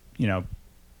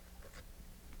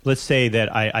 let's say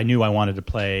that I knew I wanted to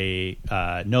play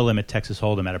No Limit Texas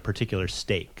Hold'em at a particular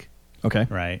stake. Okay.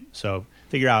 Right. So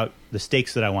figure out the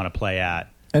stakes that I want to play at.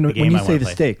 And when you say the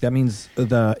stake, that means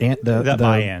the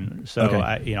buy-in. So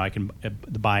okay. I can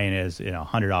the buy-in is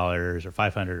 $100 or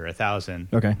 $500 or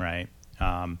 $1,000. Okay. Right.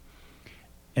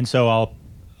 And so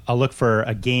I'll look for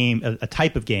a game, a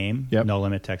type of game. Yep. No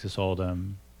Limit Texas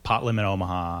Hold'em, Pot Limit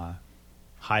Omaha,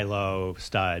 High Low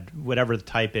Stud, whatever the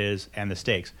type is, and the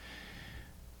stakes.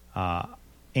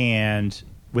 And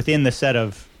within the set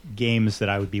of games that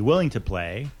I would be willing to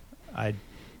play, I'd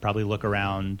probably look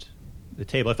around the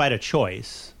table. If I had a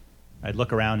choice, I'd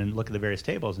look around and look at the various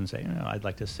tables and say, I'd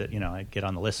like to sit, I'd get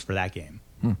on the list for that game.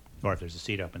 Or if there's a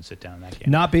seat open, sit down in that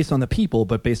game. Not based on the people,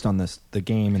 but based on the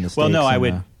game and the stakes. Well, no, I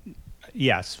would,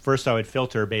 yes. First I would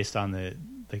filter based on the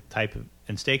type of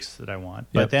and stakes that I want.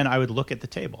 But then I would look at the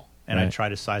table and I'd try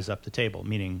to size up the table,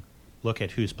 meaning look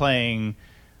at who's playing,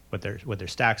 what their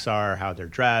stacks are, how they're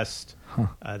dressed,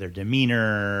 their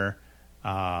demeanor,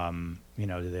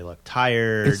 do they look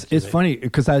tired? It's funny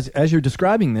because as you're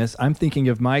describing this, I'm thinking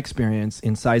of my experience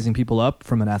in sizing people up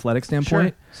from an athletic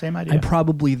standpoint. Sure. Same idea. I'm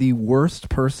probably the worst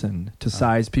person to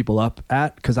size people up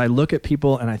at because I look at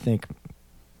people and I think,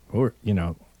 and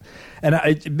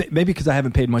maybe because I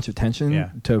haven't paid much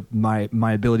attention to my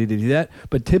ability to do that.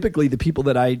 But typically the people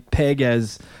that I peg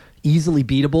as easily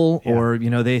beatable or,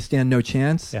 they stand no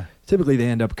chance, typically they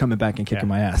end up coming back and kicking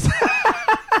my ass.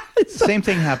 Same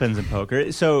thing happens in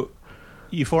poker. So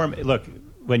you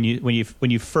when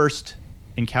you first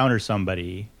encounter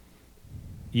somebody,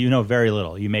 you know very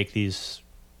little. You make these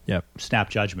snap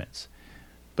judgments.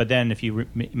 But then if you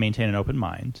maintain an open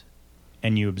mind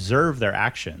and you observe their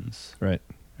actions, right,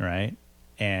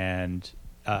 and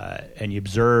you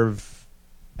observe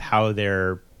how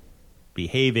they're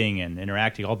behaving and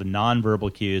interacting, all the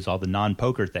nonverbal cues, all the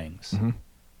non-poker things,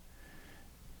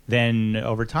 then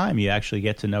over time you actually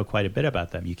get to know quite a bit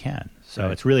about them. You can. So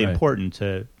it's really important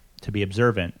to be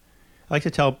observant. I like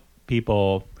to tell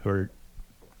people who are,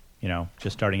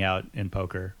 just starting out in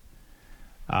poker,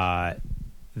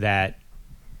 that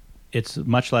it's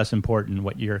much less important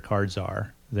what your cards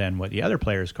are than what the other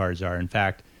player's cards are. In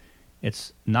fact,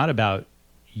 it's not about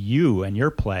you and your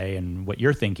play and what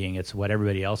you're thinking. It's what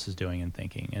everybody else is doing and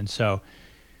thinking. And so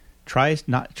try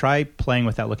playing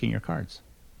without looking at your cards.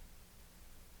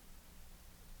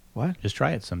 What? Just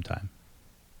try it sometime.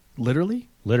 Literally?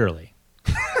 Literally.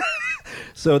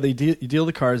 So you deal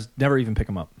the cards, never even pick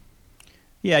them up.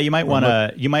 Yeah, you might want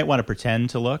to pretend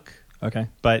to look. Okay.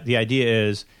 But the idea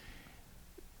is,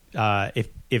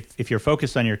 if you're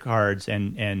focused on your cards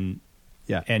and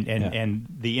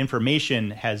the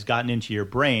information has gotten into your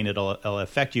brain, it'll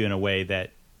affect you in a way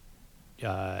that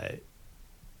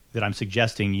I'm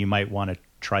suggesting you might want to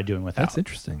try doing without. That's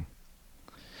interesting.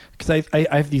 Because I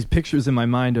have these pictures in my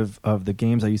mind of the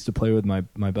games I used to play with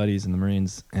my buddies in the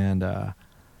Marines, and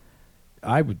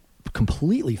I would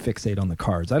completely fixate on the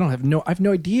cards. I have no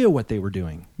idea what they were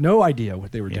doing. No idea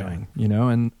what they were doing,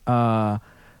 and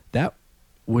that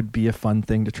would be a fun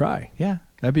thing to try. Yeah.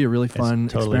 That'd be a really fun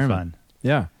totally experiment. Fun.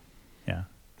 Yeah. Yeah.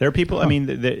 There are people, I mean,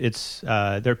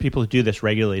 there are people who do this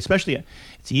regularly, especially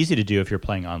it's easy to do if you're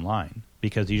playing online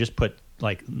because you just put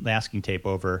like masking tape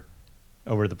over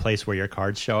the place where your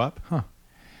cards show up. Huh.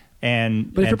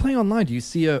 But if you're playing online, do you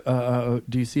see how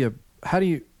do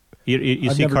you... You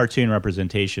see cartoon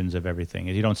representations of everything.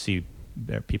 You don't see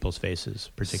people's faces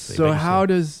particularly. So how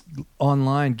does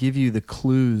online give you the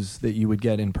clues that you would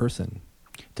get in person?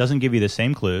 It doesn't give you the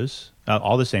same clues,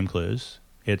 all the same clues.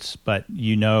 But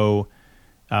you know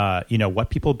what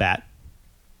people bet.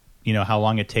 You know how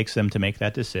long it takes them to make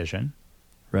that decision.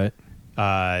 Right.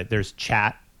 There's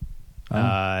chat.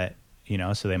 So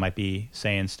they might be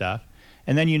saying stuff,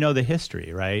 and then the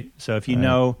history, right? So if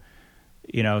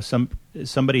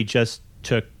somebody just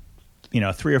took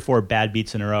 3 or 4 bad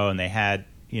beats in a row and they had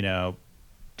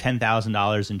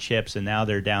 $10,000 in chips and now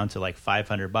they're down to like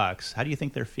 $500, how do you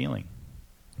think they're feeling?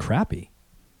 Crappy.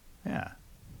 Yeah.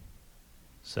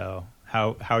 So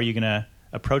how are you going to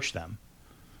approach them?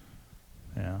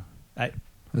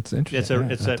 That's interesting. I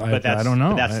don't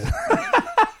know. But that's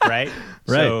right. Right.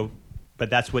 So, but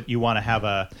that's what you want to have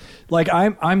a like.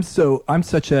 I'm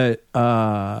such a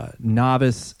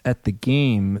novice at the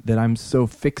game that I'm so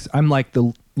fixed. I'm like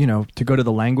to go to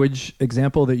the language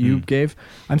example that you gave.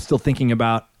 I'm still thinking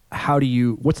about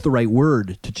what's the right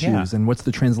word to choose and what's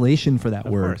the translation for that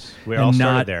word. Course. We all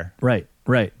started there. Right.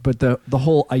 But the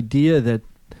whole idea that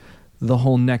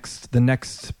the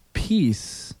next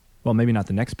piece, well, maybe not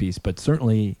the next piece, but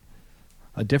certainly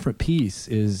a different piece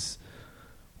is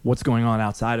what's going on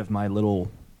outside of my little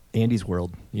Andy's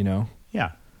world, Yeah.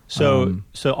 So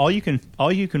all you can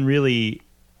really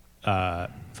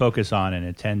focus on and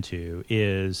attend to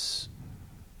is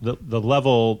the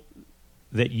level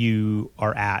that you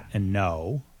are at and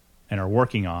know and are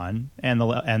working on, and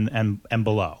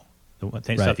below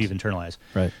the stuff you've internalized.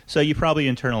 Right. So you probably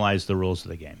internalize the rules of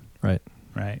the game. Right.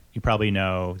 Right. You probably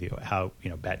know how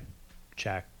bet,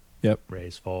 check,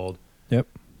 raise, fold. Yep.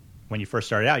 When you first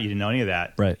started out, you didn't know any of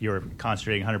that. Right. You were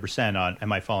concentrating 100% on,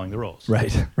 am I following the rules?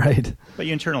 Right. But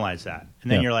you internalize that.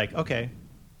 And then you're like, okay,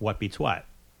 what beats what?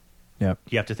 Yep.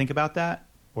 Do you have to think about that,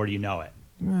 or do you know it?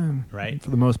 Right? For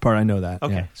the most part, I know that.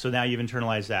 Okay. Yeah. So now you've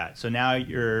internalized that. So now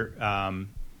you're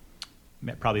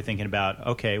probably thinking about,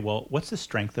 okay, well, what's the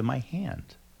strength of my hand?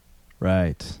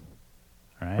 Right.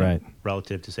 Right.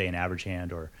 Relative to, say, an average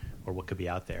hand or what could be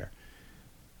out there.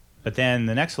 But then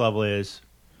the next level is,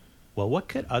 well, what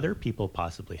could other people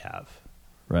possibly have?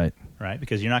 Right. Right?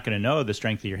 Because you're not going to know the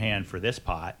strength of your hand for this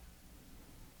pot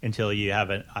until you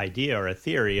have an idea or a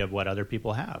theory of what other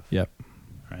people have. Yep.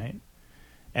 Right?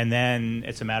 And then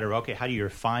it's a matter of, okay, how do you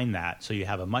refine that so you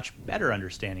have a much better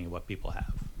understanding of what people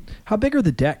have? How big are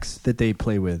the decks that they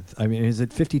play with? I mean, is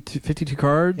it 52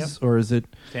 cards or is it...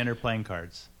 Standard playing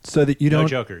cards. So that you don't... No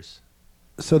jokers.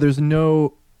 So there's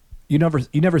no... You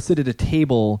never sit at a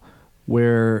table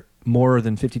where more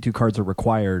than 52 cards are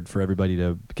required for everybody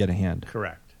to get a hand.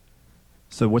 Correct.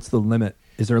 So what's the limit?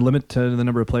 Is there a limit to the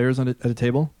number of players at a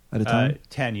table at a time?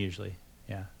 10 usually,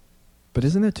 yeah. But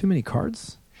isn't that too many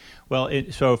cards? Well,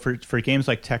 so for games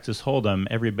like Texas Hold'em,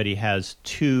 everybody has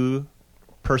 2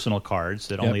 personal cards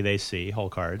that only they see, whole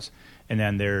cards, and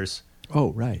then there's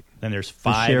Then there's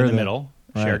 5 in the middle,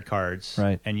 shared cards,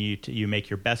 and you make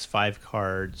your best 5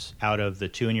 cards out of the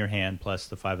 2 in your hand plus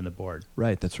the 5 on the board.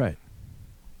 Right, that's right.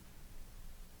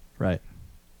 Right.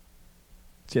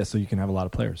 So you can have a lot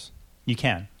of players. You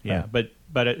can, yeah, but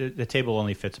the table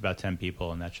only fits about 10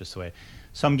 people, and that's just the way.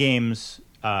 Some games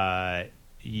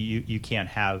you can't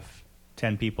have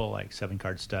 10 people, like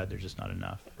 7-card stud. There's just not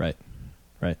enough. Right.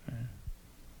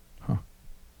 Huh.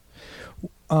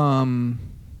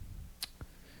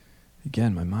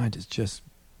 Again, my mind is just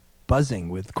buzzing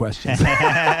with questions.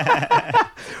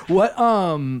 What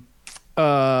are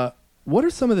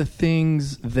some of the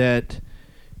things that...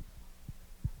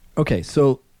 Okay,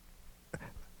 so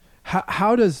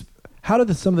how do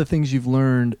some of the things you've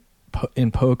learned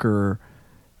in poker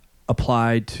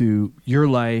apply to your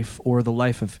life or the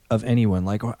life of anyone?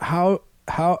 Like what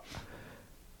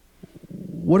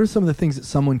are some of the things that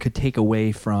someone could take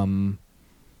away from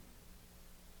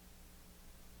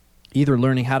either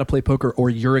learning how to play poker or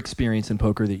your experience in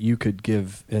poker that you could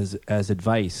give as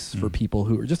advice for people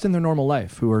who are just in their normal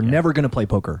life, who are never going to play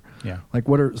poker? Yeah. Like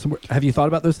have you thought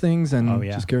about those things? And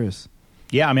just curious.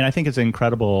 Yeah. I mean, I think it's an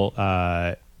incredible,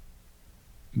 not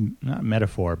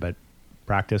metaphor, but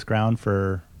practice ground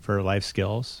for life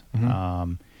skills.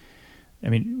 Mm-hmm. I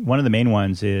mean, one of the main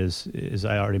ones is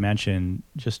I already mentioned,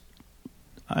 just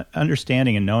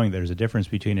understanding and knowing there's a difference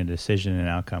between a decision and an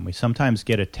outcome. We sometimes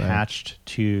get attached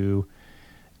to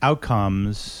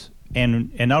outcomes,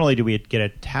 and not only do we get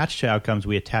attached to outcomes,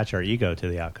 we attach our ego to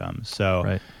the outcomes.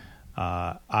 So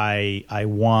I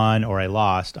won or I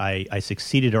lost, I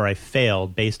succeeded or I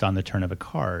failed based on the turn of a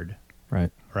card.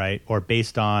 Right? Or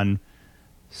based on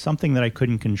something that I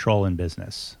couldn't control in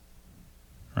business,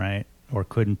 right? Or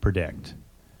couldn't predict.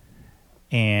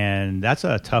 And that's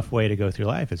a tough way to go through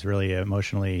life. It's really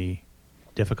emotionally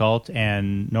difficult,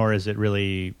 and nor is it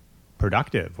really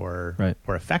productive or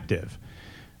effective.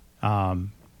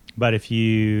 But if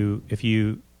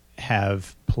you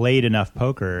have played enough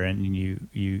poker and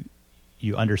you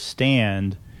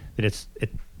understand that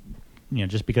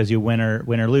just because you win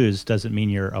or lose doesn't mean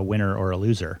you're a winner or a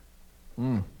loser.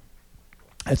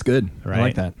 That's good. Right? I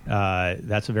like that.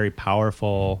 That's a very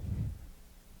powerful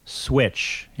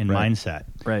switch in mindset.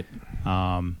 Right.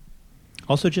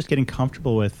 Also, just getting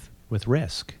comfortable with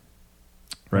risk.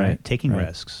 Right. Taking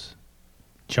risks.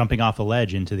 Jumping off a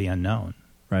ledge into the unknown.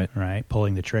 Right.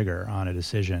 Pulling the trigger on a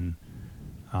decision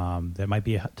that might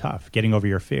be tough. Getting over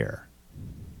your fear.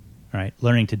 Right.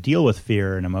 Learning to deal with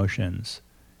fear and emotions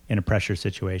in a pressure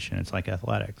situation. It's like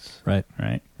athletics. Right.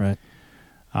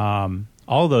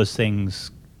 All those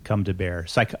things come to bear.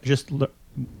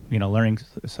 Learning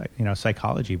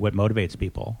psychology, what motivates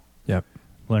people. Yep.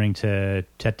 Learning to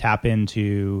tap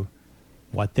into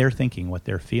what they're thinking, what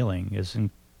they're feeling is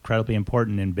incredibly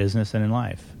important in business and in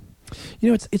life.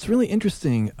 It's really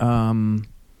interesting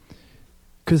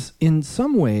because in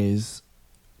some ways,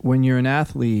 when you're an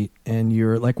athlete and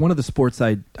you're like, one of the sports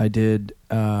I did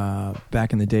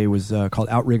back in the day was called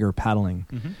outrigger paddling,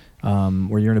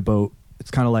 where you're in a boat.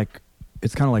 It's kind of like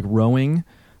rowing,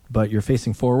 but you're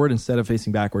facing forward instead of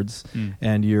facing backwards,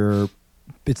 and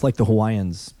it's like the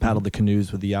Hawaiians paddled the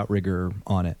canoes with the outrigger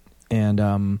on it,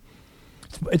 and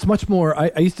it's much more.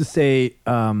 I used to say,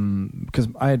 because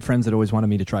I had friends that always wanted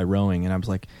me to try rowing, and I was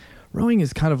like, rowing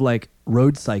is kind of like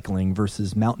road cycling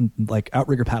versus mountain. Like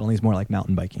outrigger paddling is more like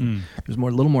mountain biking. There's a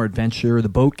little more adventure. The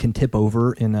boat can tip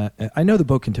over I know the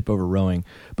boat can tip over rowing,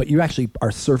 but you actually are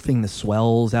surfing the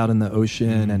swells out in the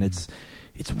ocean, and it's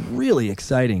really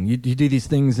exciting. You do these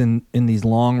things in these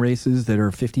long races that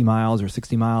are 50 miles or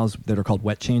 60 miles that are called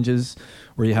wet changes,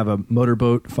 where you have a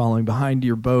motorboat following behind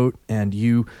your boat, and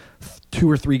two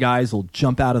or three guys will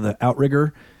jump out of the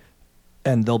outrigger,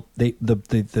 and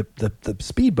the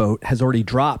speedboat has already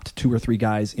dropped two or three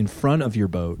guys in front of your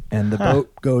boat, and the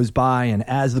boat goes by, and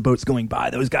as the boat's going by,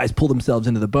 those guys pull themselves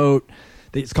into the boat.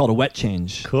 It's called a wet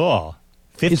change. Cool.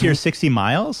 50 or 60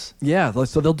 miles? Yeah,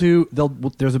 so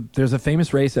there's a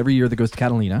famous race every year that goes to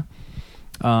Catalina.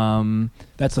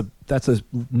 That's a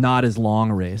not as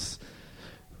long a race.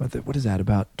 What is that,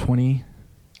 about 20?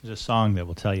 There's a song that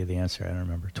will tell you the answer. I don't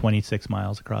remember. 26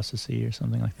 miles across the sea or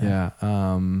something like that.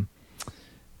 Yeah.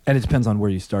 And it depends on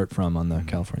where you start from on the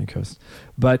California coast.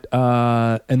 But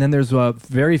and then there's a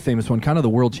very famous one, kind of the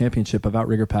world championship of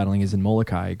outrigger paddling is in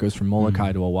Molokai. It goes from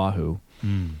Molokai to Oahu.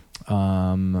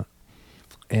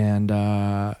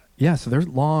 So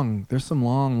there's some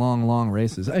long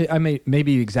races. I may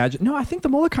maybe exaggerate. No, I think the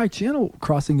Molokai Channel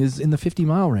crossing is in the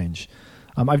 50-mile range.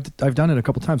 I've done it a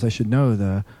couple times. I should know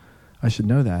that,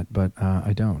 but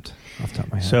I don't off the top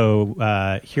of my head.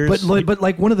 So here's but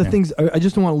like one of the things, I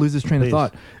just don't want to lose this train of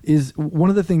thought, is one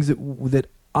of the things that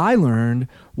I learned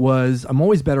was I'm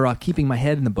always better off keeping my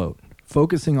head in the boat,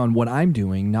 focusing on what I'm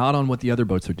doing, not on what the other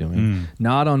boats are doing,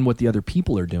 not on what the other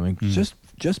people are doing. Just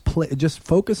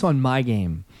focus on my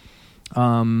game.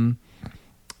 And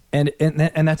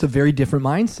that's a very different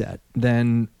mindset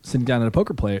than sitting down at a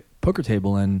poker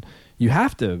table, and you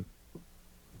have to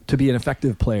be an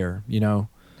effective player,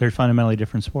 They're fundamentally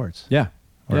different sports. Yeah.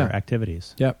 Or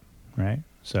activities. Yep. Right?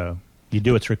 So you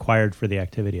do what's required for the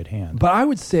activity at hand. But I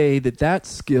would say that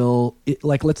skill,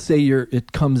 let's say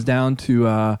it comes down to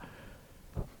a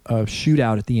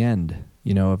shootout at the end,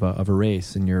 of a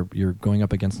race, and you're going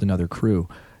up against another crew.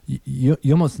 You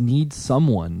almost need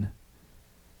someone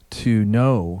to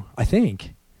know, I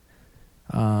think,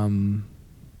 to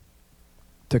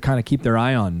kind of keep their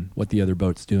eye on what the other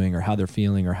boat's doing, or how they're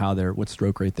feeling, or what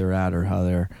stroke rate they're at, or how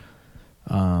they're.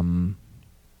 So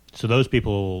those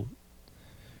people,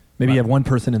 maybe you have one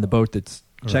person in the boat that's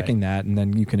checking that, and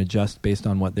then you can adjust based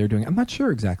on what they're doing. I'm not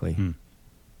sure exactly.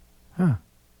 Huh.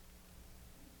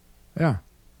 Yeah.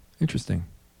 Interesting.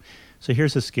 So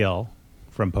here's a skill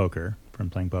from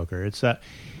playing poker. It's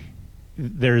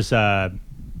there's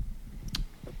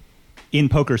in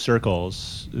poker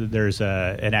circles, there's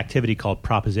an activity called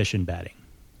proposition betting.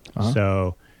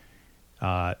 So,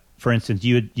 for instance,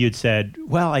 you'd said,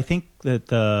 well, I think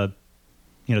that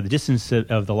the distance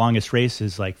of the longest race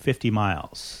is like 50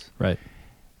 miles. Right.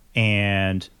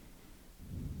 And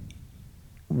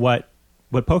what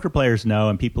poker players know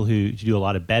and people who do a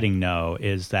lot of betting know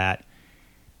is that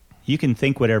you can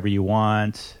think whatever you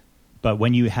want, but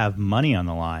when you have money on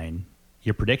the line,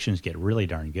 your predictions get really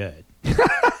darn good.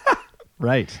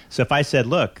 Right. So if I said,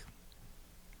 look,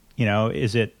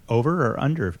 is it over or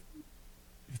under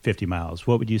 50 miles?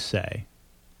 What would you say?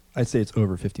 I'd say it's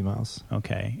over 50 miles.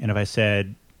 Okay. And if I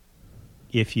said,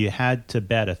 if you had to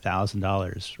bet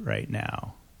 $1,000 right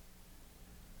now,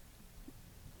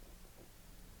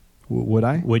 would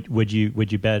I? Would you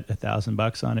bet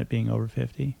 $1,000 on it being over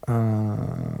 50?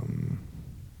 I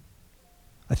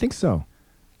think so.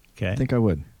 Okay. I think I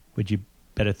would. Would you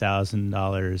bet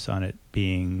 $1,000 on it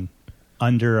being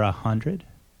under 100?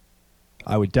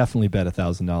 I would definitely bet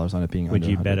 $1,000 on it being Would under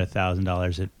you 100. bet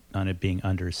 $1,000 on it being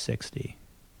under 60?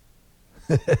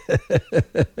 I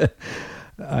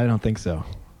don't think so.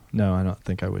 No, I don't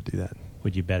think I would do that.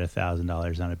 Would you bet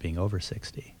 $1,000 on it being over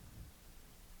 60?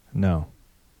 No.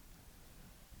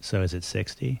 So is it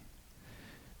 60?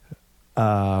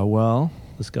 Well,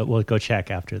 We'll go check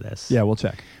after this. yeah, we'll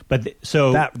check. But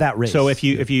so that race. So if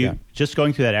you Yeah. just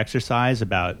going through that exercise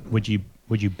about would you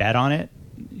bet on it,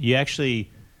 you actually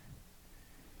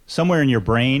somewhere in your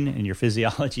brain and your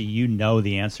physiology you know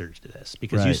the answer to this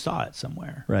because you Right. saw it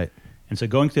somewhere. Right. And so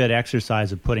going through that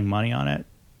exercise of putting money on it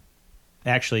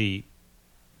actually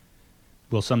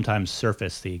will sometimes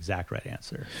surface the exact right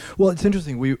answer. Well, it's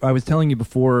interesting. I was telling you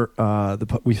before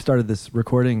we started this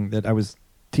recording that I was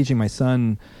teaching my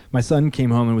son. My son came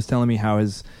home and was telling me how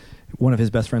one of his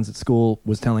best friends at school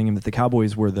was telling him that the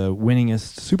Cowboys were the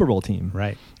winningest Super Bowl team.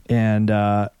 Right. And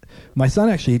my son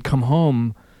actually had come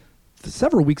home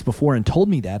several weeks before and told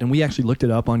me that, and we actually looked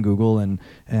it up on Google, and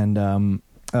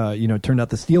it turned out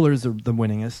the Steelers are the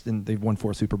winningest, and they've won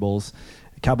 4 Super Bowls.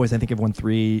 The Cowboys, I think, have won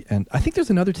 3, and I think there's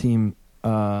another team.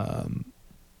 I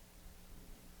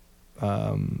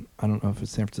don't know if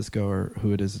it's San Francisco or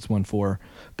who it is. It's 1-4,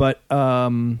 but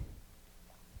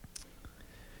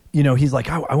he's like,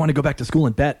 I want to go back to school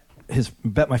and bet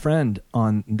my friend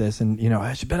on this, and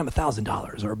I should bet him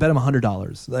 $1,000 or bet him $100.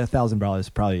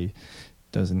 $1,000 probably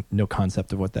no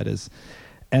concept of what that is,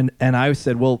 and I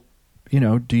said, well,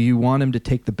 do you want him to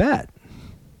take the bet?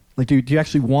 Like, do you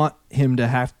actually want him to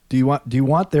have? Do you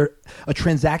want a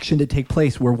transaction to take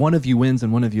place where one of you wins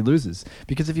and one of you loses?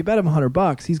 Because if you bet him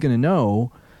 $100, he's going to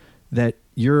know that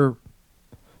you're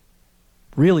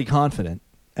really confident,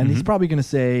 and he's probably going to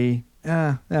say,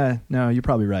 no, you're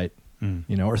probably right,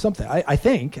 or something. I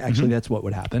think actually that's what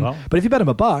would happen. Well, but if you bet him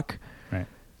 $1, right,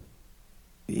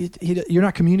 you're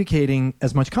not communicating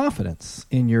as much confidence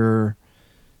in your.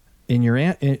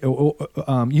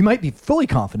 You might be fully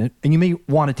confident, and you may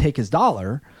want to take his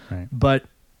dollar, right, but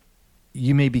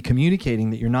you may be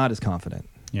communicating that you're not as confident.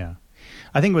 Yeah,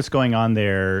 I think what's going on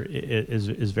there is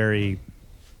it's a very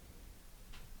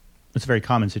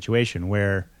common situation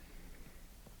where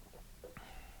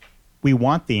we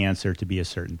want the answer to be a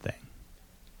certain thing,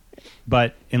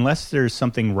 but unless there's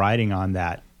something riding on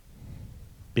that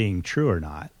being true or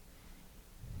not,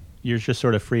 you're just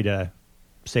sort of free to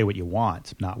say what you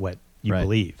want, not what you Right.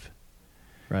 believe.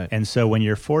 Right. And so when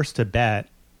you're forced to bet,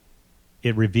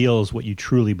 it reveals what you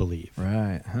truly believe.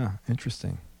 Right. Huh.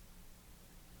 Interesting.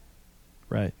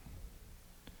 Right.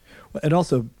 Well, it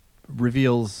also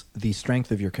reveals the strength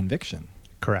of your conviction.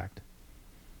 Correct.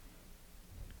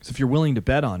 So if you're willing to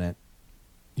bet on it,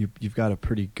 you've got a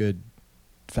pretty good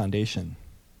foundation.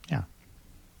 Yeah.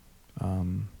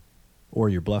 Or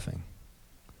you're bluffing.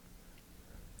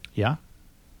 Yeah.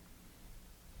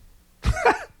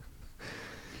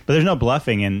 But there's no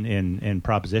bluffing in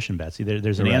proposition bets. Either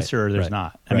there's an Right, answer or there's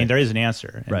right, I mean, right. there is an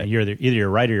answer. And Right. either you're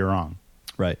right or you're wrong.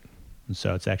 Right. And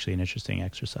so it's actually an interesting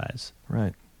exercise.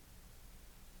 Right.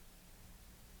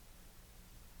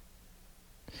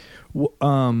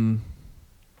 So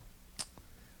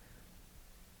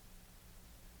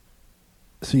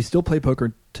you still play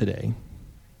poker today?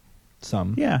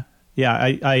 Some. Yeah. Yeah.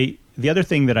 I the other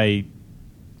thing that I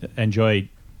enjoy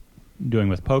doing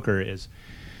with poker is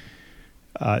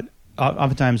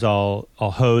oftentimes I'll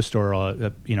host or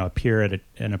I'll appear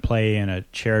in a play in a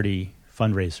charity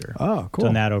fundraiser. Oh, cool.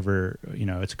 Done that over,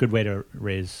 it's a good way to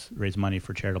raise money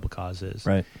for charitable causes.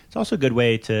 Right. It's also a good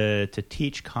way to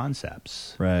teach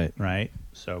concepts. Right. Right.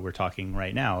 So we're talking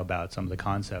right now about some of the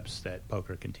concepts that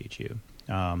poker can teach you.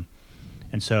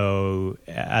 And so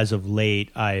as of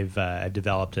late, I've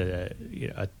developed a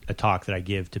talk that I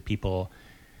give to people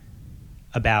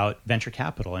about venture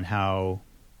capital and how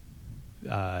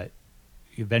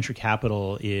venture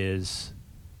capital is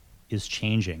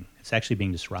changing. It's actually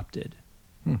being disrupted.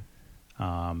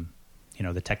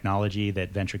 The technology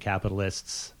that venture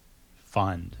capitalists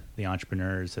fund, the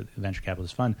entrepreneurs that venture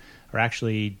capitalists fund, are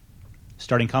actually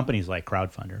starting companies like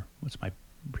Crowdfunder, which is my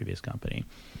previous company.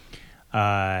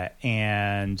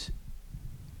 And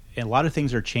a lot of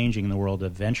things are changing in the world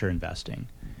of venture investing.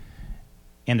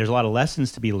 And there's a lot of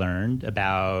lessons to be learned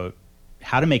about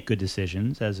how to make good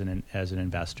decisions as an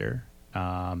investor.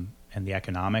 And the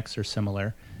economics are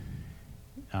similar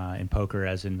in poker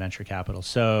as in venture capital.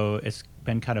 So it's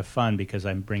been kind of fun because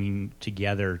I'm bringing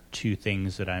together two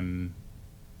things that I'm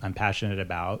passionate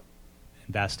about,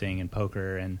 investing in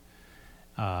poker, and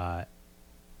I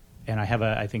have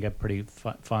I think a pretty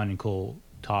fun and cool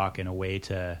talk and a way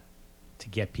to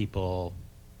get people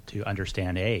to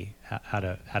understand how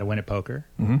to win at poker,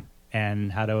 mm-hmm.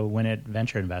 and how to win at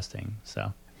venture investing.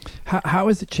 So how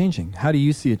is it changing? How do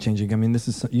you see it changing? I mean, this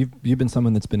is you've been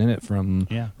someone that's been in it from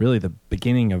really the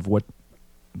beginning of what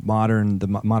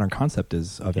the modern concept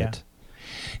is of it.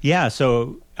 Yeah.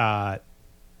 So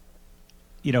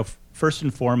first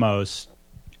and foremost,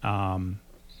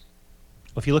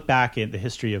 if you look back at the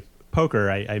history of poker,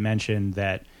 I mentioned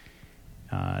that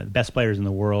the best players in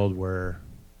the world were,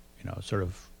 sort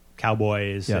of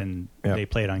cowboys, and they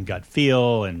played on gut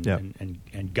feel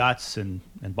and guts and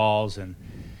balls, and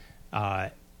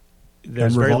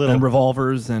there's very little, and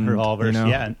revolvers.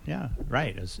 Yeah,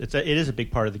 right. It is a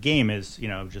big part of the game, is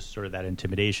just sort of that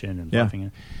intimidation and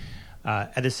bluffing.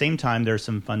 At the same time, there's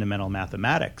some fundamental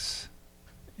mathematics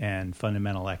and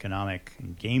fundamental economic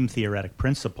and game theoretic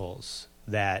principles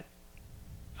that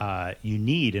you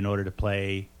need in order to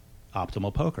play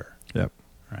optimal poker. Yep.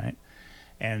 Right.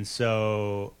 And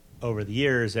so over the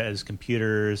years, as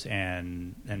computers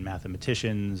and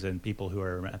mathematicians and people who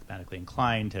are mathematically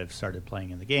inclined have started playing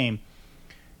in the game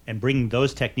and bringing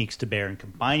those techniques to bear and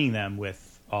combining them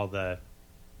with all the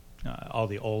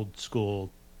old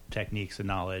school techniques and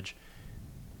knowledge,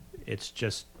 it's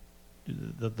just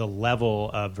the level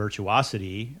of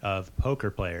virtuosity of poker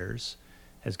players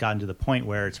has gotten to the point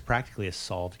where it's practically a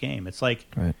solved game. It's like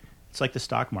It's like the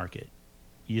stock market.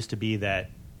 It used to be that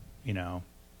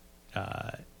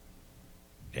a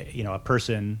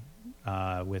person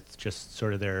with just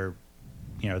sort of their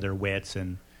wits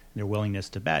and their willingness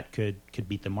to bet could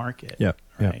beat the market. Yeah.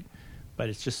 Right. Yep. But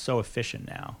it's just so efficient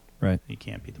now. Right. You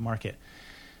can't beat the market.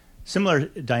 Similar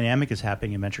dynamic is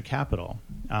happening in venture capital.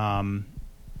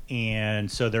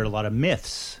 And so there are a lot of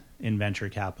myths in venture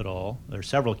capital. There are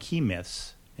several key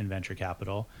myths in venture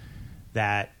capital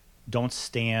that don't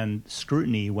stand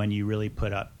scrutiny when you really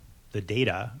put up the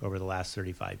data over the last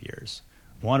 35 years.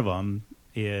 One of them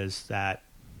is that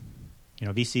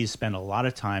VCs spend a lot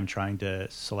of time trying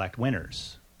to select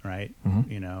winners, right?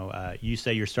 Mm-hmm. You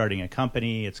say you're starting a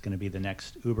company, it's going to be the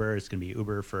next Uber, it's going to be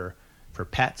Uber for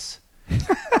pets.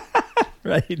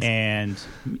 Right. And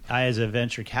I, as a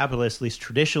venture capitalist, at least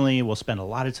traditionally, will spend a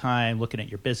lot of time looking at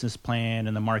your business plan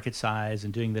and the market size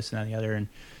and doing this and that and the other. And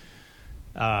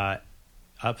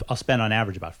I'll spend on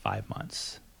average about 5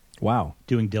 months. Wow.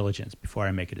 Doing diligence before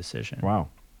I make a decision. Wow.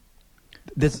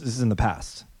 This is in the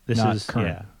past. This not is current.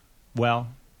 Yeah. Well,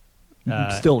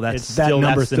 that number that's still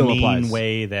the applies. main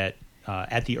way that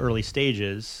at the early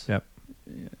stages, yep.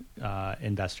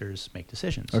 Investors make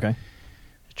decisions. Okay.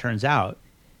 It turns out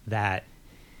that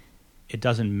it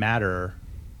doesn't matter.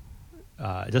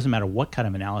 It doesn't matter what kind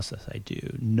of analysis I do.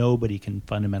 Nobody can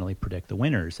fundamentally predict the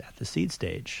winners at the seed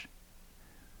stage.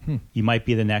 You might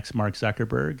be the next Mark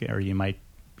Zuckerberg, or you might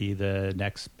be the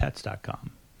next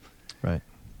Pets.com, right?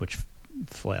 Which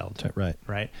flailed,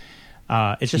 right?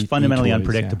 It's just fundamentally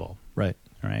unpredictable, right?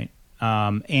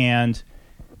 And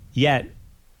yet,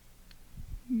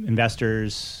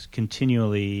 investors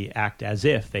continually act as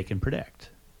if they can predict,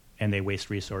 and they waste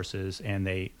resources, and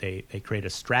they create a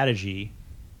strategy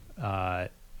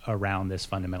around this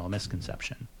fundamental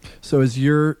misconception. So, is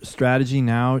your strategy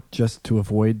now just to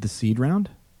avoid the seed round?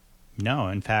 No.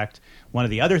 In fact, one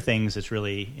of the other things that's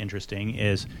really interesting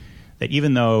is that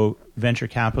even though venture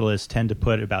capitalists tend to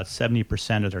put about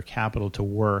 70% of their capital to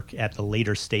work at the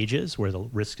later stages where the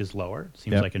risk is lower, it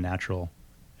seems like a natural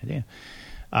idea,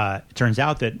 it turns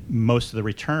out that most of the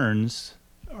returns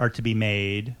are to be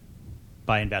made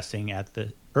by investing at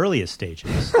the earliest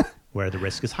stages where the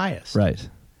risk is highest. Right.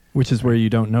 Which is where you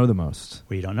don't know the most.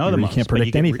 Where you don't know the most. You can't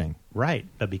predict anything. Right.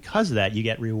 But because of that, you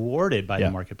get rewarded by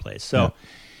the marketplace. So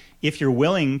if you're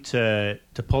willing to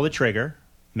pull the trigger,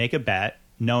 make a bet,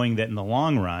 knowing that in the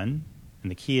long run,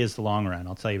 and the key is the long run,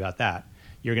 I'll tell you about that,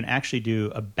 you're going to actually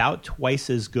do about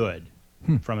twice as good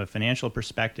from a financial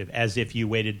perspective as if you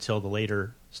waited till the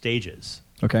later stages.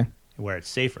 Okay. Where it's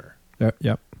safer.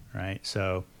 Yep. Right.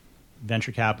 So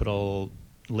venture capital,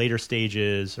 later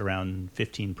stages around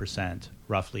 15%,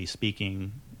 roughly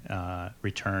speaking,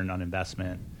 return on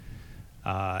investment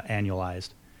annualized,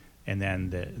 and then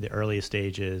the earliest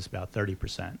stages about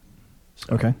 30%.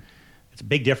 So Okay. it's a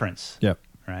big difference. Yep.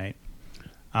 Right.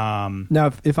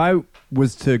 Now, if I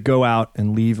was to go out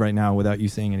and leave right now without you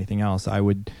saying anything else,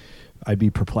 I'd be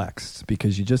perplexed,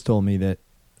 because you just told me that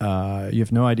you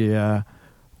have no idea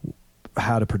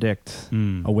how to predict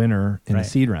a winner in a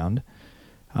seed round.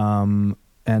 But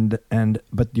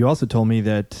you also told me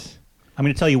that I'm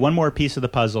going to tell you one more piece of the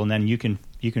puzzle, and then you can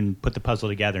put the puzzle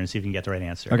together and see if you can get the right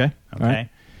answer. Okay. Okay.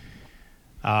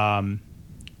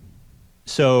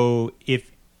 So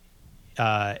if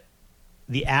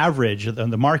the average,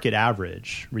 the market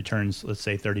average returns, let's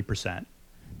say 30%,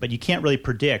 but you can't really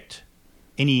predict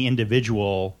any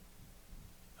individual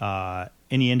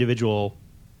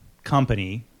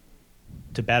company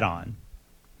to bet on,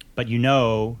 but you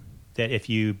know that if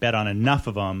you bet on enough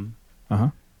of them,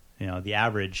 the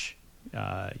average,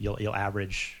 you'll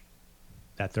average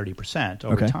that 30%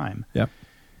 over time. Yep.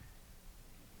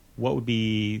 What would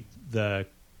be the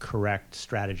correct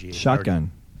strategy?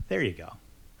 Shotgun. There you go.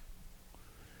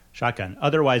 Shotgun,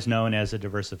 otherwise known as a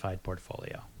diversified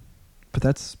portfolio. But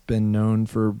that's been known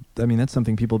for, that's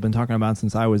something people have been talking about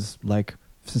since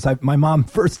my mom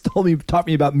first taught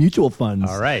me about mutual funds.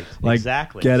 All right,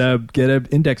 exactly. Get a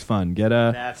index fund.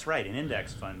 That's right, an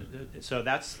index fund. So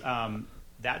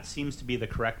that seems to be the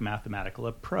correct mathematical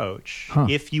approach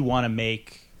if you want to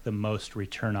make the most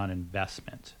return on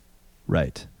investment.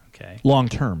 Right. Okay. Long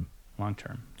term.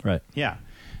 Right. Yeah.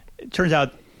 It turns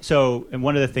out. So, and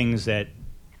one of the things that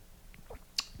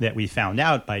we found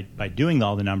out by doing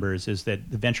all the numbers is that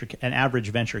an average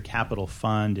venture capital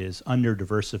fund is under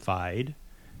diversified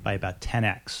by about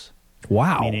 10x.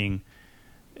 Wow. Meaning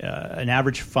an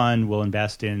average fund will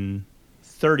invest in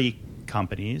 30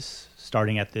 companies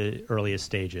starting at the earliest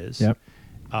stages. Yep.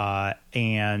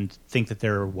 And think that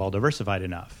they're well diversified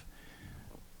enough.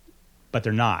 But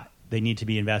they're not. They need to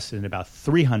be invested in about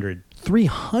 300.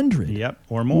 300? Yep,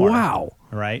 or more. Wow.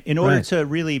 Right? In order to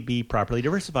really be properly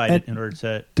diversified, in order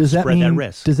to spread that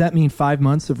risk. Does that mean 5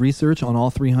 months of research on all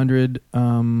 300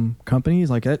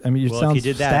 companies? It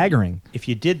sounds staggering. If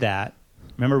you did that,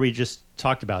 remember we just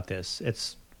talked about this.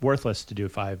 It's worthless to do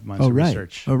 5 months of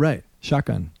research. Oh, right.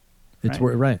 Shotgun. It's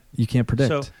right. You can't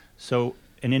predict. So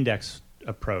an index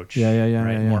approach,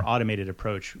 more automated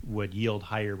approach would yield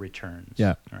higher returns.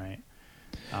 Yeah. Right.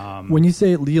 When you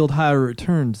say yield higher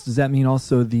returns, does that mean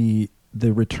also the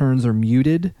returns are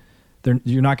muted?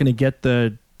 You're not going to get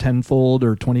the 10-fold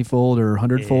or 20-fold or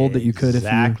 100-fold that you could if you...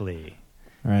 Exactly.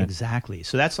 Right. Exactly.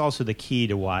 So that's also the key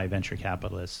to why venture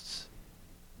capitalists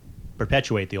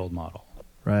perpetuate the old model.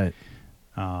 Right.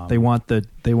 They want the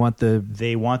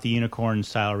unicorn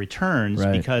style returns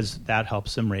because that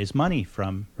helps them raise money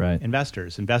from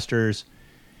investors. Investors,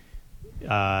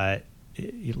 they're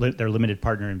limited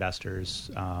partner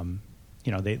investors.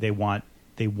 They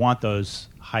want those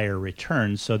higher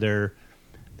returns. So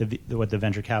what the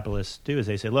venture capitalists do is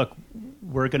they say, look,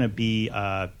 we're going to be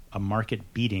a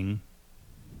market beating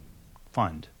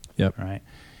fund. Yep. Right.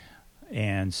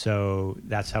 And so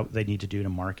that's how they need to do to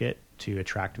market to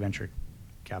attract venture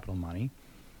capital money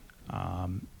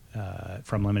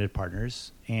from limited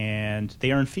partners, and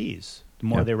they earn fees. The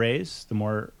more they raise, the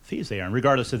more fees they earn,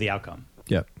 regardless of the outcome.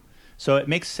 Yep. So it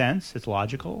makes sense. It's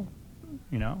logical.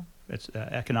 It's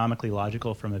economically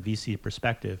logical from a VC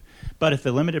perspective. But if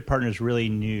the limited partners really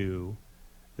knew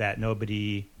that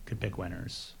nobody could pick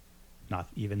winners, not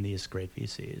even these great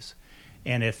VCs,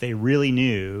 and if they really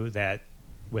knew that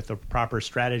with the proper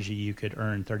strategy you could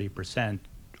earn 30%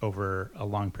 over a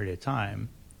long period of time,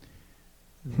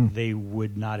 they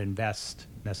would not invest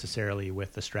necessarily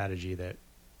with the strategy that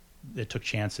took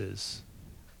chances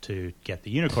to get the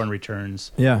unicorn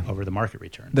returns over the market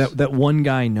returns. That one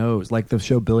guy knows, like the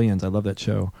show Billions. I love that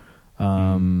show. He's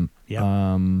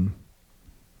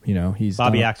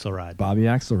Bobby Axelrod. Bobby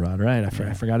Axelrod, right?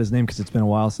 I forgot his name because it's been a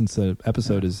while since the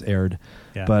episode has aired.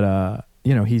 Yeah. But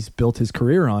he's built his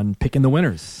career on picking the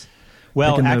winners.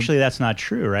 Well, actually, that's not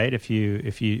true, right? If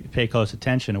you pay close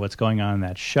attention to what's going on in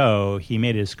that show, he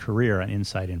made his career on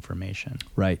inside information.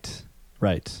 Right.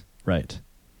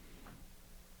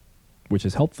 Which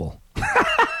is helpful.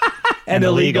 and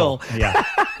illegal. Yeah.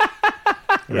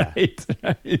 Right.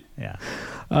 Yeah.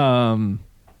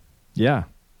 Yeah.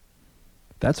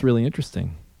 That's really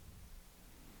interesting.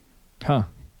 Huh.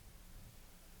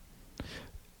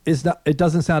 It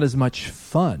doesn't sound as much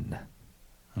fun.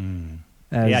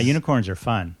 Unicorns are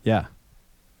fun. Yeah.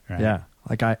 Right. Yeah.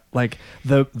 Like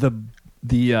the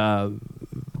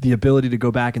ability to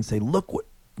go back and say, look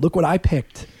what I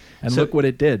picked. And look what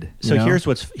it did. So here's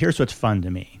what's fun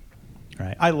to me,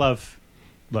 right? I love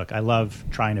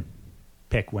trying to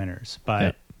pick winners,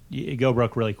 but you go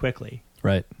broke really quickly.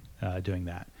 Right. Doing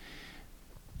that.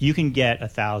 You can get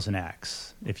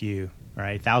 1,000x if you,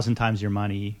 right, 1,000 times your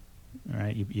money,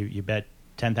 right? You bet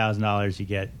 $10,000, you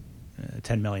get a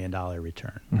 $10 million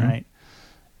return, right?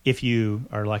 If you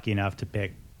are lucky enough to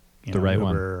pick the right Uber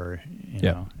one, or you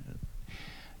know.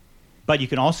 But you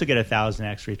can also get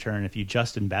 1,000x return if you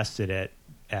just invested it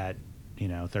at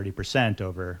 30%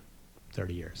 over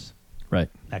 30 years. Right.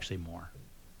 Actually, more.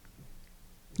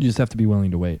 You just have to be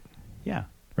willing to wait. Yeah.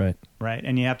 Right. Right,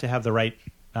 and you have to have the right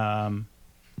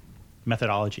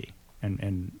methodology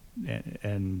and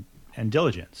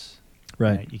diligence.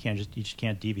 Right. You just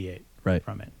can't deviate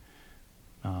from it.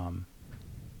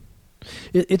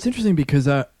 It's interesting because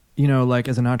like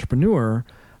as an entrepreneur,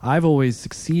 I've always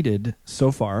succeeded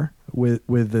so far with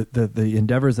the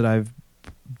endeavors that I've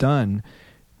done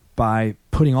by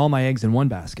putting all my eggs in one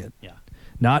basket. Yeah.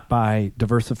 Not by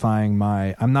diversifying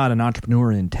I'm not an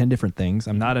entrepreneur in 10 different things.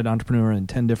 I'm not an entrepreneur in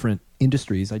 10 different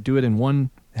industries. I do it in one.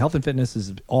 Health and fitness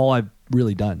is all I've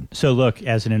really done. So look,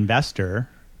 as an investor,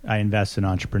 I invest in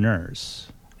entrepreneurs.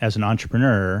 As an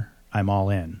entrepreneur, I'm all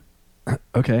in.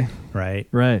 Okay. Right?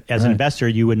 Right. As an investor,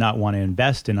 you would not want to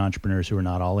invest in entrepreneurs who are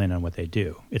not all in on what they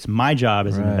do. It's my job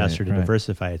as an investor to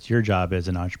diversify. It's your job as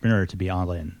an entrepreneur to be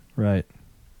all in. Right.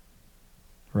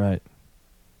 Right.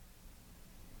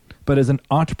 But as an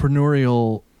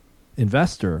entrepreneurial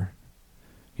investor,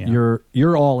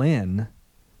 you're all in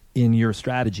your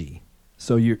strategy.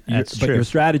 So but your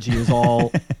strategy is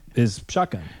all is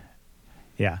shotgun.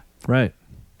 Yeah. Right.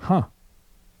 Huh.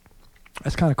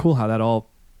 That's kind of cool how that all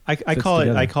I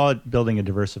call it building a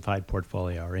diversified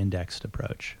portfolio or indexed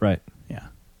approach. Right. Yeah.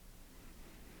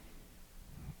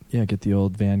 Yeah, get the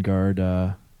old Vanguard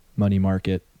money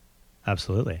market.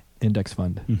 Absolutely. Index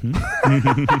fund.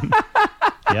 Mm-hmm.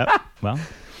 Yep. Well.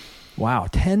 Wow.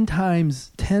 10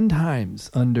 times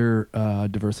under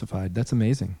diversified. That's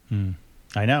amazing.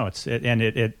 I know.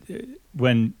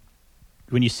 When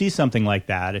you see something like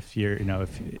that, if you're,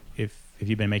 if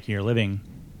you've been making your living,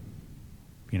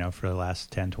 for the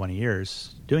last 10, 20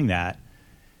 years doing that,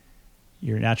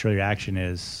 your natural reaction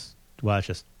is, well, it's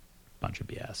just a bunch of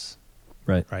BS.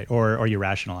 Right. Right. Or you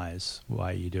rationalize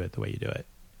why you do it the way you do it.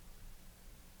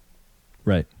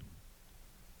 Right.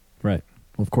 Right.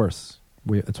 Well, of course,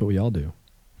 that's what we all do.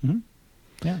 Mm-hmm.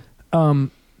 Yeah.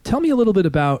 Tell me a little bit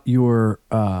about your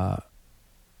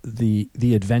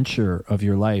the adventure of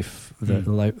your life,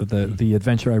 the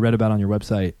adventure I read about on your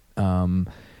website,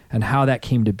 and how that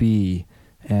came to be,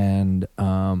 and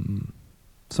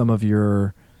some of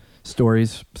your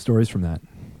stories from that.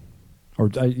 Or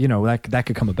that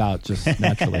could come about just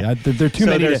naturally. There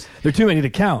are too many to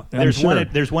count.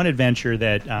 There's one adventure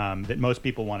that that most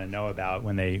people want to know about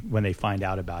when they find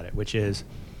out about it, which is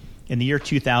in the year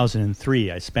 2003.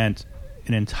 I spent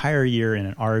an entire year in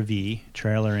an RV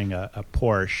trailering a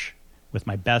Porsche with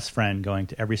my best friend, going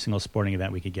to every single sporting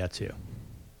event we could get to.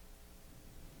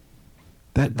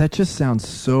 That just sounds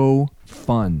so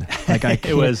fun. Like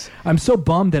I'm so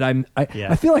bummed that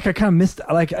I feel like I kind of missed.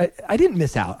 Like I didn't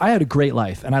miss out. I had a great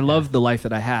life, and I loved the life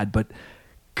that I had. But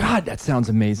God, that sounds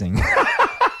amazing.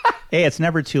 Hey, it's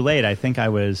never too late. I think I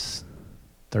was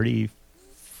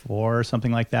 34 or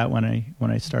something like that when I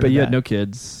started. But you had no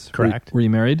kids, correct? Were you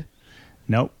married?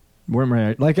 Nope. We're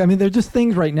married. They're just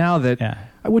things right now that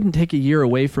I wouldn't take a year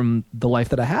away from the life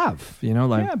that I have.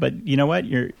 Yeah, but you know what?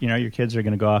 Your kids are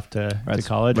going to go off to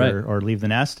college or leave the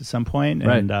nest at some point,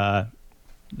 and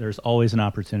there's always an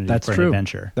opportunity for an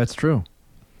adventure. That's true.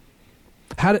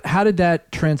 How did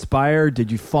that transpire? Did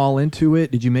you fall into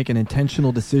it? Did you make an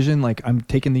intentional decision, like I'm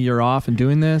taking the year off and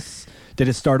doing this? Did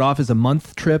it start off as a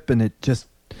month trip and it just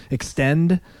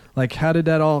extend? Like, how did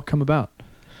that all come about?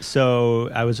 So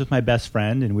I was with my best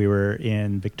friend, and we were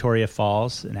in Victoria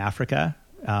Falls in Africa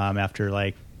after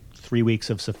like 3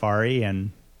 weeks of safari,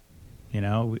 and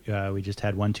we just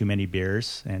had one too many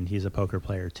beers, and he's a poker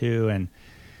player too, and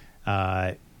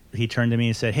he turned to me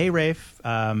and said, "Hey, Rafe,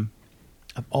 I've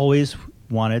always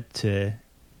wanted to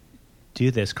do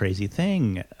this crazy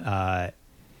thing.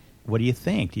 What do you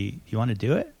think? Do you want to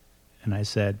do it?" And I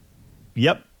said,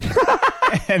 "Yep."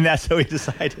 And that's how we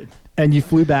decided. And you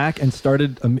flew back and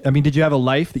started. Did you have a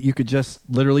life that you could just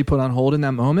literally put on hold in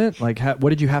that moment? Like,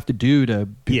 what did you have to do to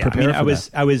prepare for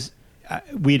that?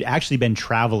 We'd actually been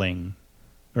traveling,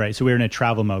 right? So we were in a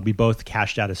travel mode. We both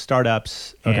cashed out of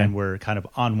startups, and we're kind of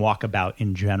on walkabout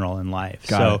in general in life.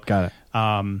 Got it.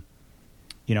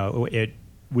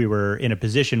 We were in a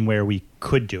position where we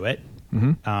could do it.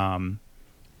 Mm-hmm.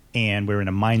 and we're in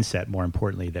a mindset, more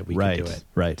importantly, that we could do it.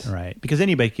 Right. Because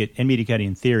anybody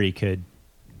in theory could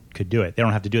do it. They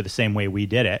don't have to do it the same way we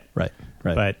did it. Right.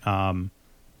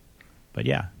 But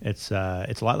yeah, it's a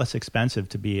lot less expensive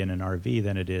to be in an RV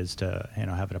than it is to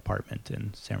have an apartment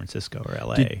in San Francisco or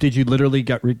LA. Did you literally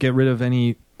get rid of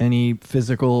any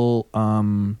physical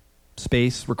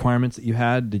space requirements that you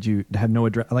had? Did you have no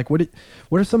address? Like what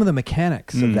are some of the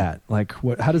mechanics of that? Like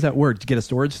how does that work? Did you get a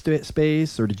storage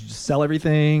space, or did you just sell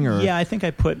everything? Or yeah, I think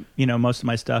I put most of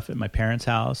my stuff at my parents'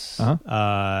 house.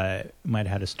 Uh-huh. Might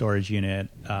have had a storage unit.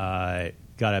 Got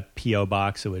a PO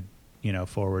box that would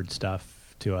forward stuff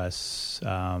to us.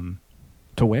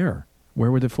 To where?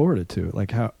 Where would it forward it to?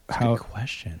 Like how? Good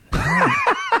question.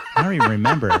 I don't even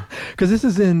remember. Because this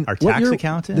is in our tax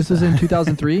accountant. This was in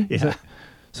 2003. Yeah.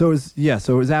 So it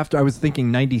was after. I was thinking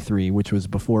 93, which was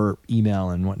before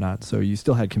email and whatnot. So you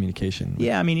still had communication.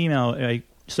 Yeah, I mean email.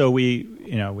 So we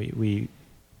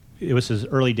it was his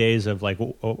early days of like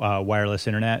wireless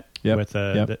internet with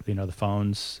the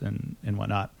phones and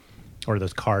whatnot, or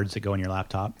those cards that go in your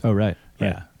laptop. Oh right.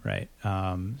 Yeah. Right.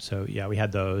 So yeah, we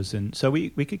had those, and so we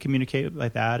could communicate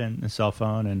like that, and a cell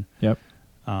phone, and yeah.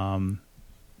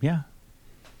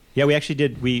 We actually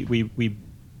did. We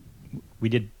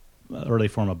did early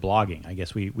form of blogging. I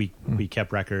guess we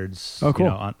kept records. Oh,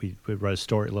 cool. We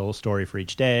wrote a little story for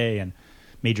each day, and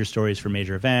major stories for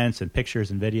major events, and pictures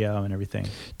and video and everything.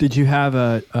 Did you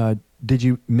have did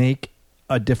you make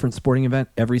a different sporting event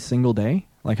every single day?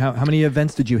 Like how many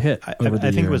events did you hit? I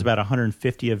think it was about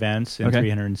 150 events in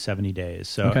 370 days.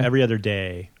 So every other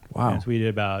day. Wow. We did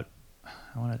about,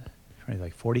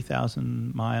 like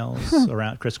 40,000 miles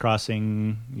around,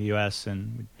 crisscrossing the U.S.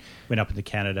 and we went up into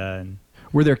Canada. And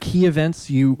were there key events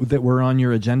that were on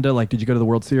your agenda? Like, did you go to the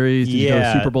World Series? Did you go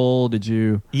to Super Bowl? Did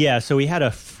you? Yeah. So we had a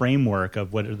framework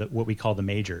of what we call the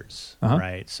majors,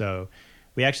 right? So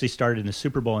we actually started in the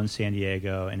Super Bowl in San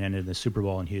Diego and ended in the Super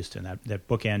Bowl in Houston. That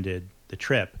bookended the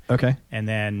trip. Okay. And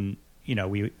then,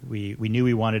 we knew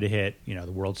we wanted to hit,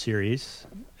 the World Series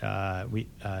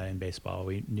in baseball.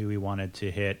 We knew we wanted to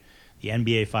hit the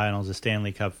NBA Finals, the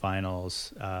Stanley Cup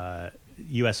Finals,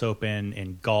 U.S. Open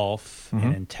in golf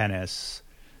and in tennis,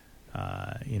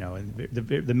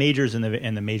 the majors and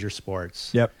the major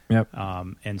sports. Yep.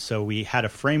 And so we had a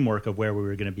framework of where we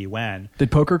were going to be when.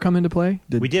 Did poker come into play?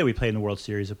 We did. We played in the World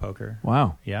Series of Poker.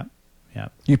 Wow. Yeah.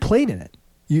 You played in it?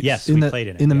 Yes, we played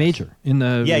in it. In the major? In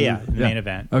the the main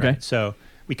event. Okay. Right? So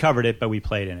we covered it, but we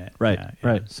played in it. Right,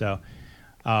 right. So,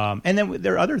 and then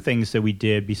there are other things that we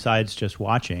did besides just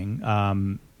watching.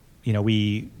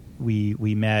 We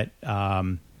met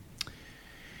the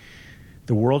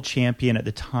world champion at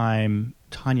the time,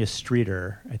 Tanya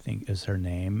Streeter, I think is her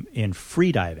name, in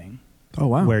free diving. Oh,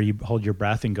 wow. Where you hold your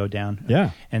breath and go down.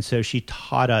 Yeah. And so she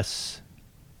taught us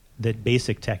the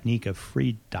basic technique of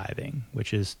free diving,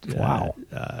 which is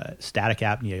static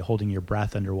apnea, holding your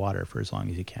breath underwater for as long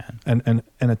as you can. And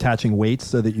attaching weights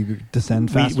so that you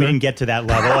descend faster? We didn't get to that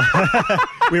level.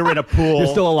 We were in a pool. You're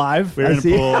still alive? We were in a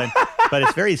pool. But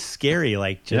it's very scary,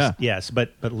 yes.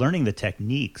 But learning the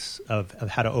techniques of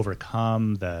how to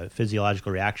overcome the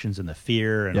physiological reactions and the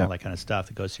fear and all that kind of stuff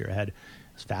that goes to your head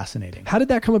is fascinating. How did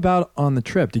that come about on the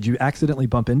trip? Did you accidentally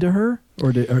bump into her? Or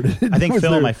I think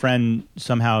Phil, my friend,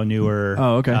 somehow knew her.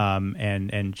 Oh, okay.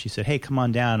 And she said, "Hey, come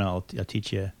on down. I'll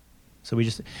teach you." So we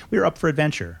were up for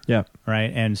adventure. Yeah.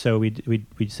 Right. And so we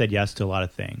said yes to a lot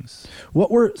of things.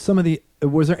 What were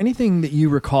was there anything that you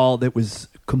recall that was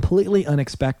completely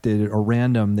unexpected or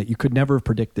random that you could never have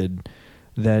predicted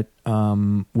that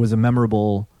was a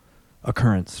memorable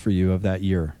occurrence for you of that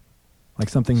year? Like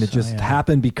something that just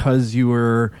happened because you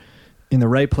were in the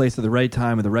right place at the right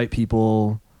time with the right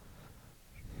people?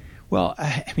 Well,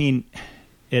 I mean,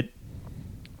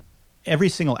 every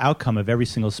single outcome of every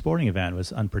single sporting event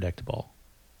was unpredictable.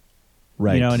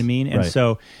 Right. You know what I mean? And right.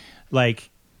 so, like,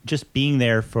 just being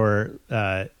there for,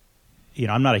 I'm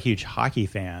not a huge hockey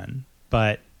fan,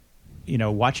 but,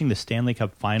 watching the Stanley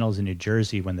Cup Finals in New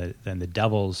Jersey when the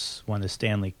Devils won the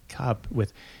Stanley Cup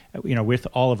with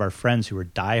all of our friends who were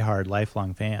diehard,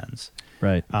 lifelong fans.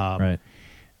 Right.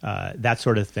 That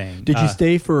sort of thing. Did you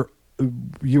stay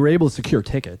you were able to secure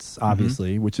tickets,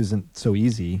 obviously, which isn't so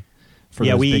easy.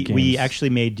 We actually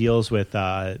made deals with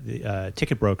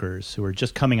ticket brokers who were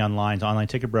just coming online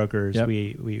ticket brokers. Yep.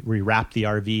 We wrapped the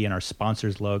RV in our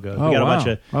sponsors' logos. Oh, we got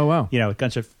wow. a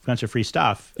bunch of bunch of free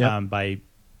stuff. Yep.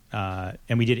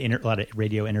 And we did a lot of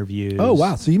radio interviews. Oh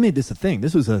wow! So you made this a thing.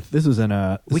 This was kind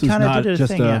of did it a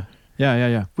thing.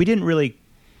 Yeah. We didn't really,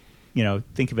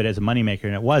 think of it as a moneymaker,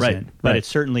 and it wasn't. Right. But it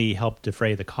certainly helped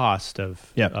defray the cost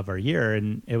of our year,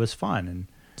 and it was fun. And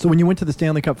so when you went to the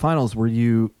Stanley Cup Finals, were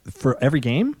you for every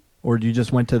game? Or you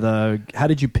just went to how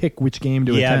did you pick which game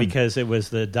to attend? Yeah, because it was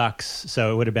the Ducks,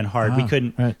 so it would have been hard. We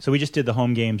couldn't, right. So we just did the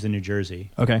home games in New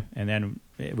Jersey. Okay. And then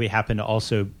we happened to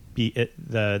also be,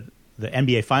 the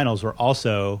NBA Finals were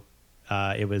also,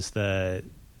 it was the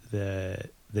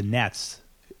Nets,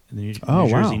 the New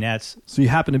Jersey Nets. So you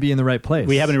happened to be in the right place.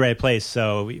 We happened to be in the right place,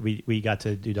 so we got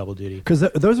to do double duty. Because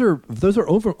those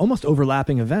are almost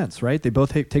overlapping events, right? They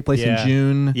both take place in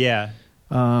June. Yeah.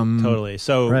 Totally.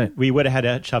 So we would have had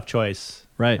a tough choice.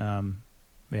 Right.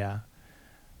 Yeah.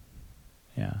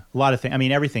 A lot of things. I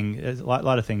mean, everything. A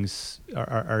lot of things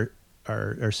are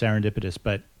serendipitous.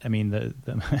 But I mean,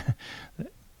 I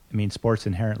mean, sports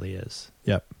inherently is.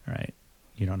 Yep. Right.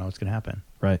 You don't know what's going to happen.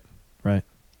 Right.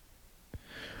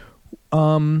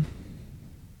 I'll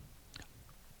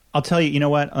tell you. You know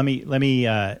what? Let me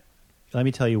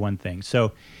tell you one thing.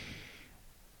 So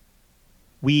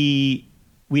we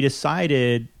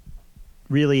decided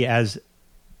really as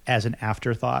an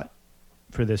afterthought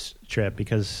for this trip,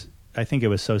 because I think it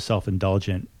was so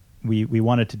self-indulgent. We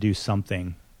wanted to do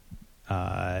something,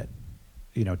 to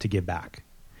give back.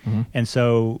 Mm-hmm. And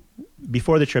so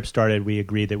before the trip started, we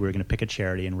agreed that we were going to pick a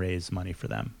charity and raise money for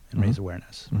them and raise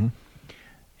awareness. Mm-hmm.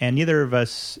 And neither of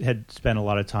us had spent a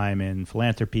lot of time in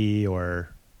philanthropy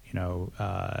or,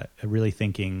 really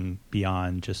thinking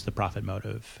beyond just the profit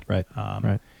motive. Right.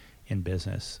 In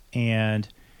business. And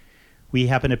we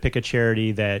happened to pick a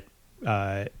charity that,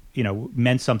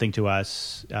 meant something to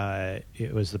us.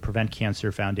 It was the Prevent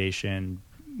Cancer Foundation.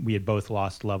 We had both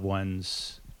lost loved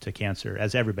ones to cancer,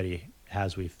 as everybody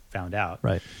has, we've found out.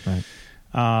 Right.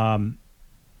 And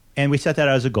we set that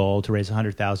out as a goal to raise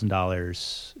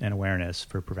 $100,000 in awareness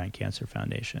for Prevent Cancer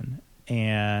Foundation.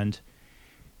 And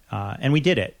we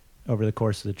did it over the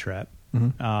course of the trip.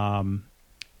 Mm-hmm.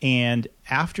 And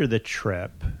after the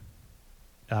trip,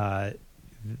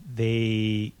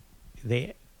 they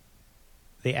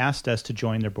asked us to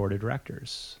join their board of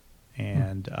directors,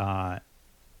 and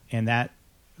that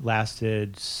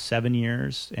lasted 7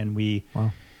 years, and we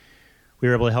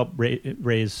were able to help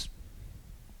raise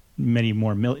many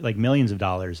more millions of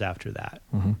dollars after that.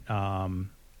 Mm-hmm.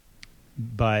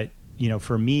 But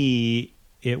for me,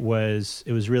 it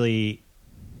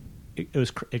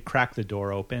cracked the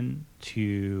door open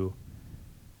to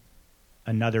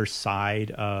another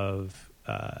side of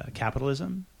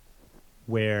capitalism,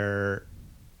 where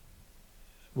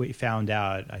I found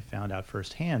out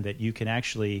firsthand that you can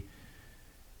actually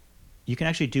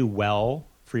do well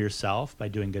for yourself by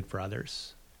doing good for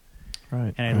others.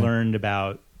 Right. And I learned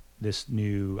about this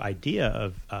new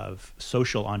idea of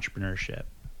social entrepreneurship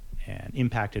and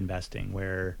impact investing,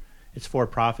 where it's for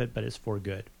profit, but it's for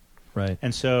good. Right.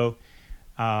 And so,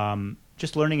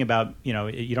 just learning about, you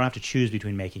don't have to choose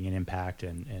between making an impact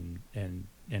and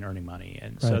earning money.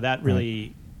 And so that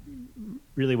really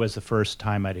was the first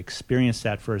time I'd experienced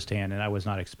that firsthand, and I was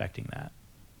not expecting that.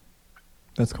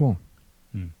 That's cool.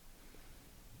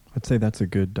 I'd say that's a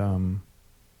good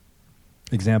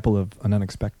example of an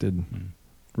unexpected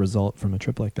result from a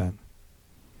trip like that.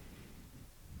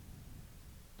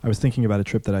 I was thinking about a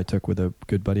trip that I took with a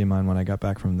good buddy of mine when I got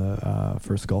back from the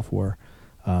first Gulf War.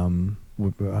 One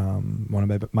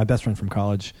of my best friend from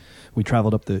college, we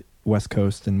traveled up the West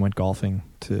Coast and went golfing.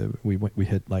 We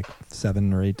hit like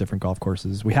 7 or 8 different golf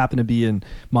courses. We happened to be in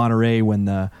Monterey when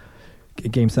the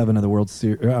Game 7 of the World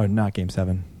Series, not Game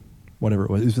 7, whatever it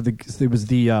was. It was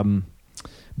the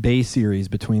Bay Series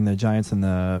between the Giants and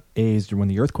the A's when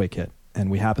the earthquake hit, and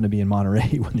we happened to be in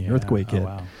Monterey when the earthquake hit.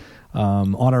 Wow.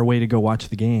 On our way to go watch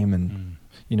the game, and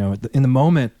in the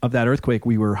moment of that earthquake,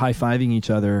 we were high-fiving each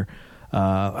other.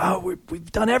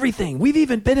 We've done everything. We've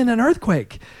even been in an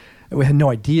earthquake. We had no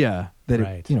idea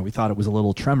that we thought it was a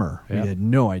little tremor. Yep. We had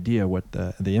no idea what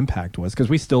the impact was, because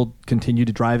we still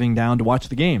continued driving down to watch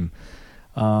the game.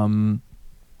 But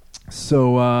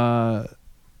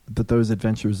those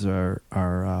adventures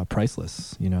are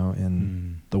priceless,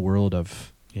 in the world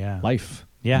of life.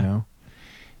 Yeah.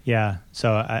 Yeah.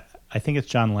 So I think it's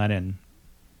John Lennon.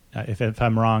 If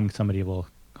I'm wrong, somebody will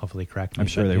hopefully correct me. I'm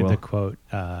sure they will. The quote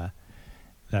that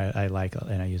I like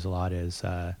and I use a lot is,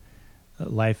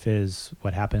 life is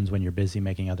what happens when you're busy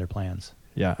making other plans.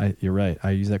 Yeah, you're right.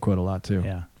 I use that quote a lot too.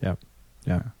 Yeah. Yep.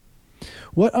 Yeah.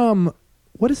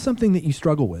 What is something that you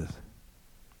struggle with?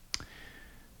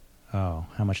 Oh,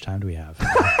 how much time do we have?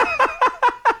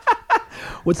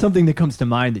 What's something that comes to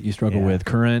mind that you struggle with,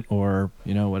 current or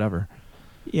whatever?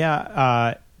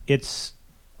 Yeah, it's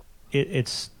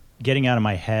getting out of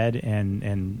my head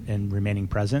and remaining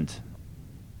present.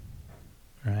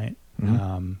 Right.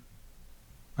 Mm-hmm.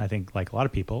 I think like a lot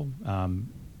of people,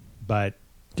 but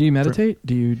Do you meditate?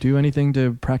 Do you do anything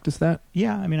to practice that?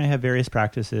 Yeah, I mean, I have various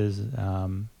practices,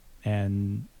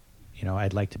 and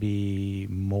I'd like to be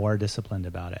more disciplined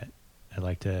about it. I'd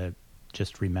like to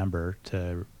just remember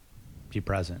to be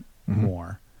present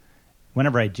more.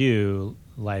 Whenever I do,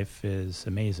 life is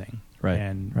amazing. Right.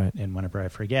 And whenever I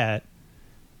forget,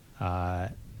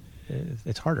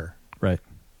 it's harder. Right.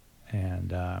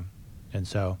 And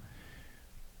so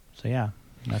yeah,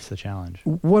 that's the challenge.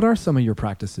 What are some of your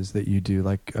practices that you do?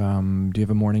 Like, do you have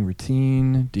a morning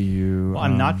routine? Do you? Well,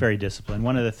 I'm not very disciplined.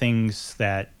 One of the things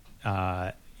that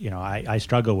I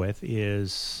struggle with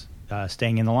is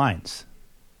staying in the lines.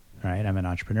 Right. I'm an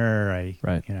entrepreneur. I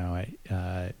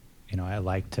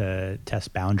like to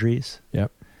test boundaries.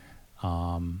 Yep.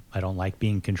 I don't like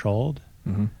being controlled.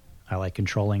 Mm-hmm. I like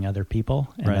controlling other people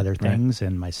and other things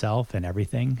and myself and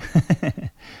everything.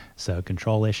 So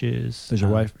control issues. Does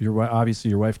obviously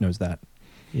your wife knows that.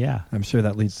 Yeah. I'm sure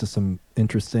that leads to some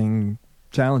interesting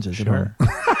challenges. Sure.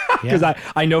 Because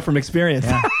I know from experience.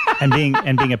 Yeah. and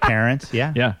being a parent.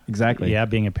 Yeah. Yeah, exactly. Yeah.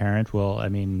 Being a parent. Well, I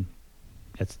mean,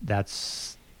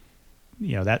 that's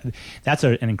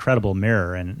an incredible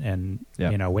mirror and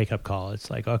wake up call. It's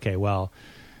like, okay, well,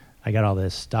 I got all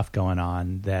this stuff going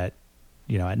on that,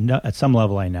 at some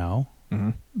level I know,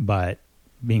 but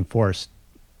being forced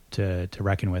to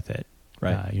reckon with it.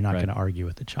 Right. You're not going to argue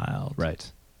with the child.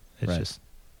 Right. It's just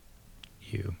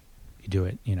you do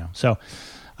it, So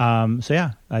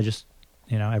yeah, I just,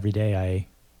 every day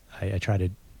I try to,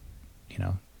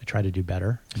 I try to do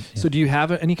better. So do you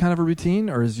have any kind of a routine,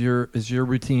 or is your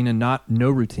routine and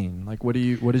no routine? Like, what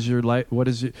is your life? What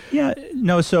is your? Yeah,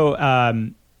 no. So,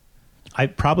 I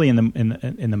probably in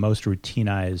the most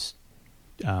routinized,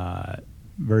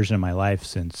 version of my life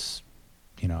since,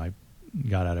 I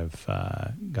got out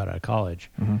of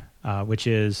college, which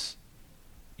is,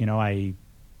 I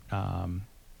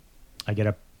get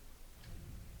up,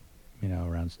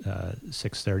 around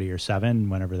 6:30 or 7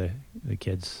 whenever the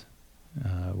kids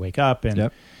wake up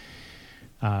and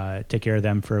take care of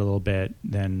them for a little bit,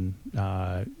 then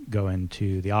go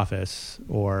into the office,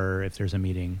 or if there's a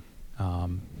meeting.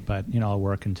 But I'll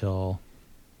work until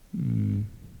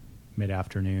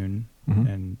mid-afternoon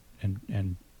and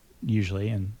usually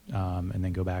and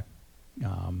then go back,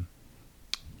 and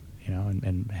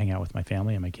hang out with my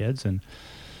family and my kids and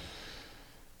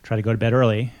try to go to bed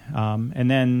early,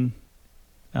 and then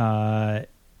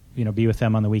be with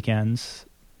them on the weekends.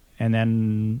 And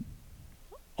then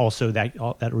also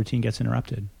that routine gets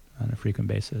interrupted on a frequent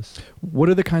basis. What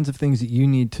are the kinds of things that you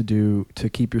need to do to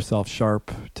keep yourself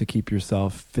sharp, to keep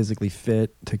yourself physically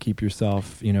fit, to keep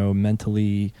yourself,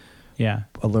 mentally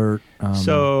alert?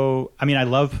 So, I mean, I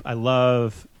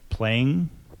love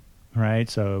playing, right?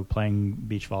 So playing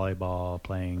beach volleyball,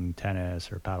 playing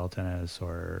tennis or paddle tennis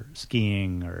or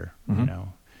skiing or,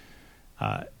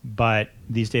 but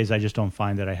these days I just don't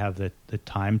find that I have the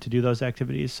time to do those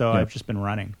activities. So I've just been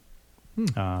running.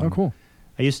 Oh, cool.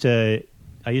 I used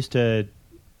to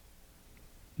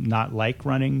not like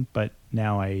running, but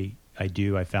now I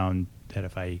do. I found that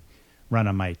if I run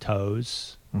on my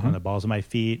toes, on the balls of my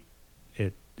feet,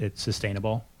 it's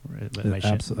sustainable.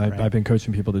 Absolutely. Right? I've been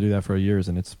coaching people to do that for years,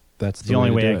 and that's the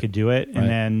only way I could do it. Right. And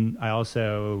then I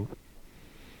also,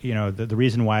 the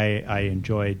reason why I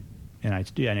enjoyed and I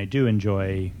do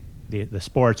enjoy the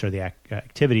sports or the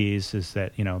activities is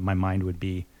that my mind would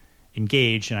be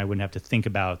engaged and I wouldn't have to think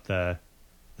about the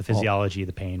physiology,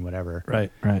 the pain, whatever.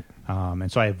 Right.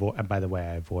 And so I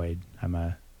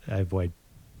avoid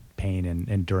pain and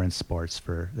endurance sports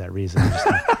for that reason.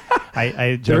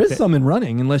 There is some in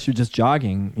running, unless you're just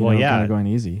jogging. Kind of going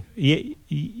easy.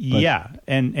 Yeah.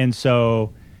 And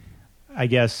so I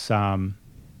guess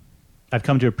I've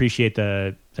come to appreciate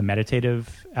the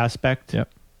meditative aspect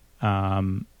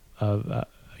of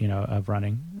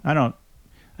running. I'm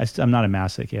not a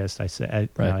masochist. I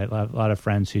have a lot of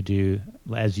friends who do,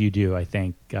 as you do, I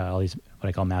think, all these what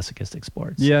I call masochistic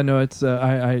sports. Yeah, no, it's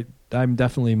I'm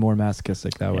definitely more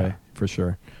masochistic that way, for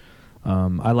sure.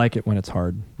 I like it when it's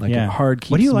hard. Hard keeps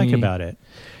me... What do you like about it?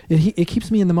 It keeps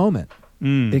me in the moment.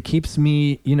 It keeps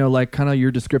me, like kind of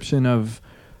your description of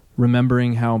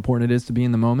remembering how important it is to be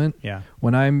in the moment. Yeah.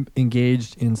 When I'm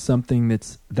engaged in something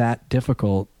that's that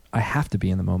difficult, I have to be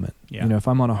in the moment. Yeah. If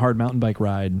I'm on a hard mountain bike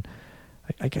ride,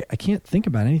 I can't think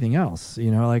about anything else,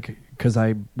 because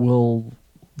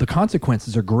the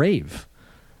consequences are grave.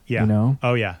 Yeah.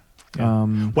 Oh yeah.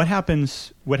 What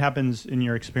happens in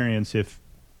your experience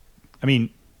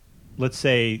let's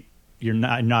say you're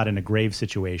not in a grave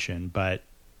situation, but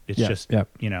it's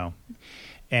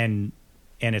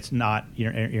and it's not,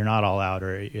 you're not all out,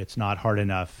 or it's not hard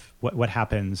enough. What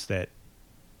happens that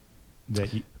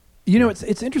You know, it's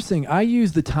interesting. I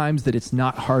use the times that it's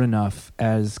not hard enough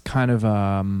as kind of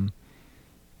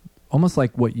almost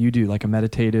like what you do, like a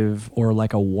meditative or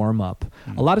like a warm-up.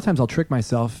 A lot of times I'll trick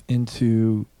myself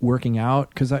into working out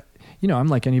because I'm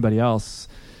like anybody else.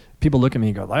 People look at me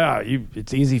and go,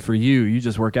 it's easy for you. You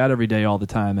just work out every day all the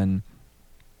time. And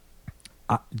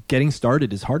getting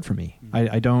started is hard for me.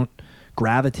 I don't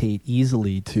gravitate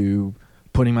easily to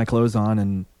putting my clothes on.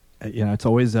 And, it's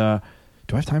always, do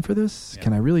I have time for this? Yeah.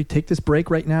 Can I really take this break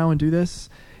right now and do this?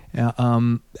 And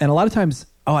a lot of times,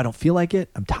 I don't feel like it.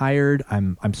 I'm tired.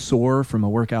 I'm sore from a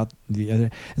workout and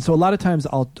so a lot of times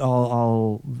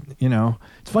I'll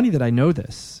it's funny that I know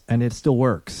this and it still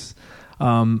works.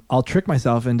 I'll trick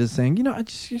myself into saying, you're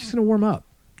just going to warm up.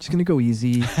 Just going to go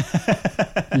easy.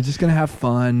 You're just going to have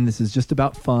fun. This is just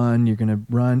about fun. You're going to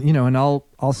run, and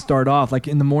I'll start off like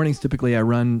in the mornings. Typically I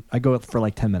go for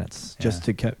like 10 minutes just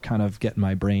to kind of get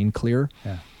my brain clear.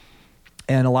 Yeah.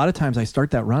 And a lot of times I start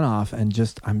that run off and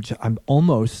I'm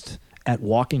almost at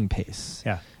walking pace.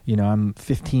 Yeah. I'm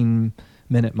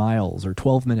 15-minute miles or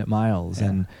 12-minute miles. Yeah.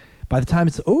 And by the time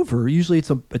it's over, usually it's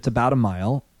about a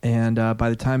mile. And by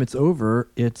the time it's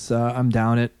over, I'm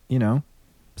down at,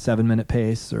 7-minute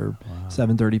pace or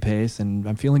 7:30 pace. And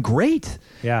I'm feeling great.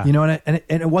 Yeah. And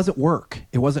it wasn't work.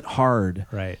 It wasn't hard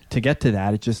to get to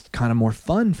that. It's just kind of more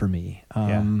fun for me. I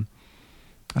don't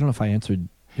know if I answered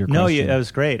your question. No, that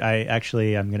was great.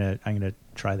 I'm gonna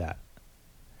try that.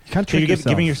 You kind of trick yourself.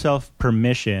 Giving yourself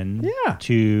permission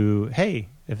to, hey,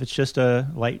 if it's just a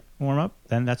light warm up,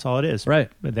 then that's all it is.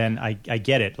 Right. But then I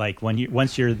get it. Like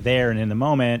once you're there and in the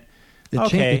moment,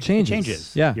 it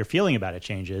changes. Yeah. Your feeling about it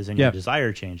changes and your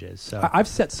desire changes. So I've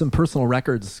set some personal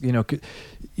records, in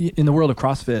the world of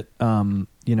CrossFit,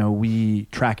 we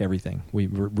track everything. We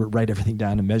write everything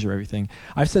down and measure everything.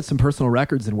 I've set some personal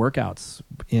records in workouts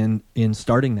in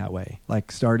starting that way,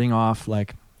 like starting off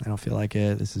like, I don't feel like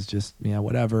it. This is just,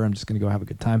 whatever. I'm just going to go have a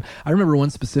good time. I remember one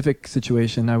specific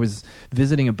situation. I was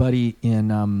visiting a buddy in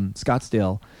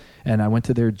Scottsdale, and I went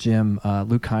to their gym,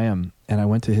 Luke Hyam, and I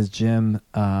went to his gym,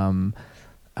 and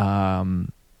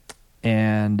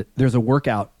there's a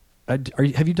workout.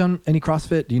 Have you done any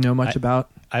CrossFit? Do you know much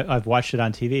about? I've watched it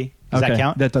on TV. Does that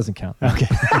count? That doesn't count. Okay.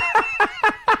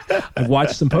 I've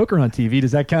watched some poker on TV.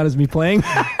 Does that count as me playing?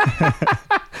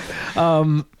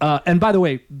 And by the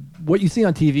way, what you see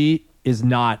on TV is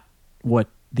not what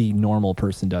the normal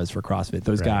person does for CrossFit.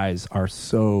 Those guys are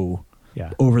so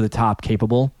over the top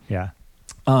capable. Yeah.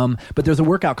 But there's a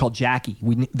workout called Jackie.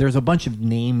 There's a bunch of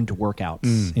named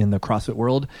workouts in the CrossFit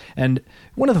world. And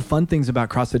one of the fun things about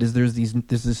CrossFit is there's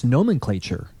this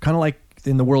nomenclature, kind of like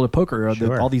in the world of poker,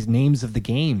 all these names of the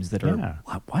games that are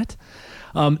what?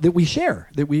 That we share,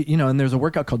 and there's a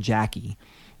workout called Jackie.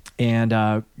 And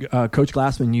Coach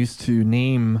Glassman used to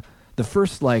name the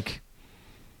first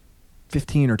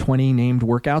 15 or 20 named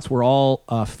workouts were all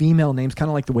female names, kind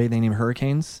of like the way they name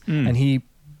hurricanes. And he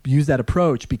used that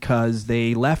approach because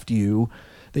they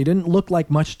they didn't look like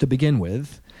much to begin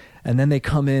with, and then they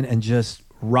come in and just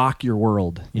rock your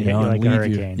world. You're like a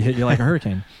hurricane. You're like a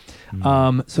hurricane.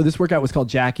 So this workout was called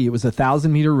Jackie. It was a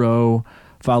 1,000-meter row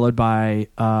followed by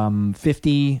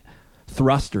 50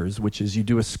 thrusters, which is you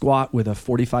do a squat with a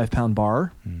 45-pound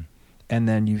bar, and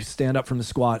then you stand up from the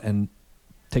squat and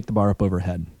take the bar up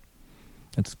overhead.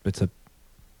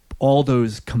 All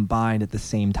those combined at the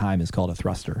same time is called a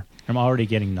thruster. I'm already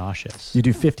getting nauseous. You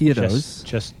do 50 of those.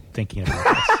 Just thinking about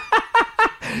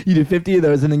this. You do 50 of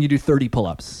those, and then you do 30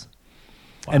 pull-ups.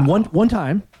 Wow. And one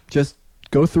time, just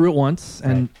go through it once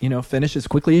and finish as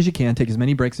quickly as you can. Take as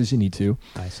many breaks as you need to.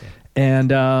 I see.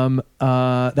 And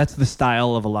that's the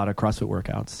style of a lot of CrossFit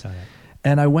workouts.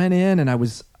 And I went in and I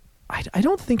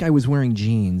don't think I was wearing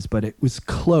jeans, but it was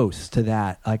close to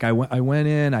that. Like I went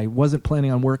in, I wasn't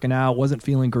planning on working out, wasn't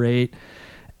feeling great.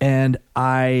 And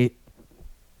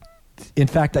in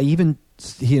fact, I even,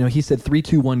 he said 3,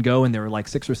 2, 1, go. And there were like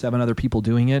 6 or 7 other people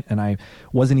doing it. And I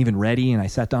wasn't even ready. And I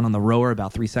sat down on the rower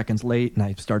about 3 seconds late and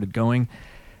I started going.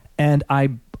 And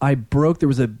I broke, there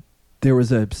was a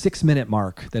 6-minute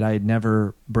mark that I had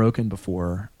never broken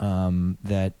before,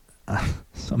 that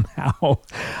somehow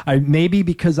maybe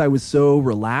because I was so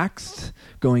relaxed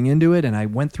going into it and I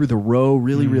went through the row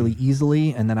really, really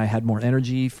easily. And then I had more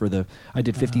energy I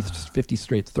did 50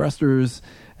 straight thrusters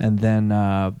and then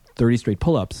 30 straight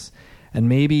pull-ups. And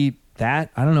maybe that,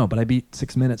 I don't know, but I beat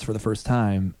 6 minutes for the first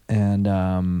time. And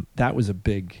that was a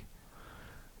big,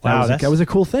 that was a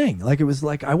cool thing. Like it was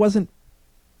like, it was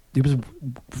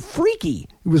freaky.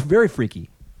 It was very freaky.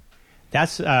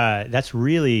 That's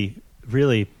really,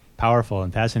 really powerful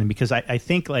and fascinating because I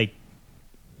think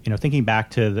thinking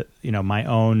back to my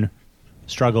own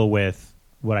struggle with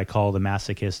what I call the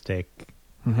masochistic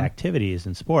activities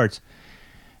in sports,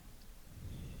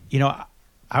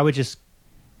 I would just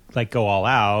like go all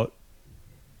out,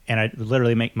 and I'd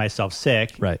literally make myself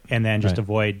sick, right, and then just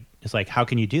avoid. It's like, how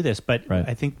can you do this? But right.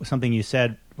 I think something you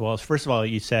said, well, first of all,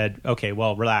 you said, okay,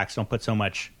 well, relax, don't put so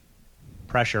much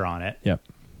pressure on it. Yep.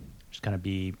 Just kind of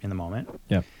be in the moment.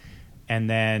 Yep. And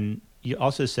then you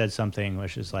also said something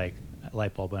which is like a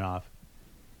light bulb went off.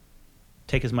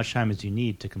 Take as much time as you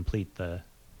need to complete the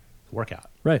workout.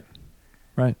 Right.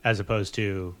 Right. As opposed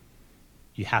to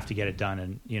you have to get it done,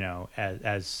 and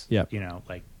as yep.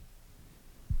 Like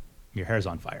your hair's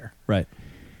on fire. Right.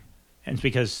 And it's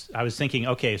because I was thinking,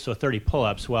 okay, so 30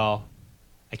 pull-ups. Well,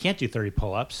 I can't do 30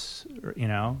 pull-ups,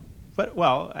 but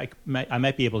I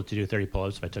might be able to do 30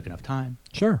 pull-ups if I took enough time.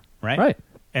 Sure. Right. Right.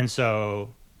 And so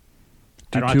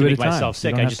Do I don't have to two at make a time. myself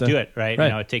sick. I just do it. Right.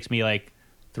 It takes me like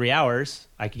 3 hours.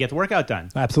 I could get the workout done.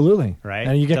 Absolutely. Right.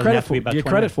 And you get Doesn't credit have to for be it. about You get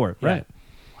 20 credit for it. Yeah. Right.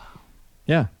 Wow.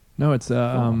 Yeah. No, it's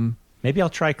Cool. Maybe I'll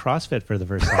try CrossFit for the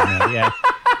first time. Yeah.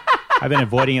 I've been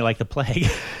avoiding it like the plague.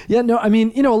 Yeah, no, I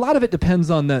mean, a lot of it depends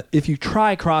on if you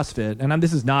try CrossFit, and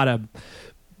this is not a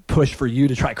push for you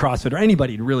to try CrossFit or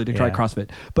anybody really to try CrossFit,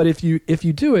 but if you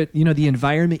do it, the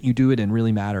environment you do it in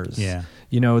really matters. Yeah.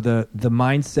 The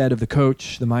mindset of the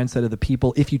coach, the mindset of the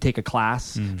people. If you take a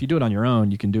class, if you do it on your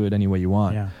own, you can do it any way you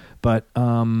want. Yeah. But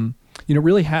it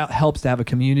really helps to have a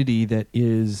community that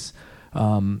is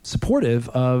supportive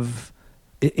of,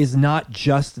 is not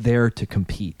just there to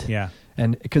compete. Yeah.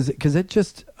 And because it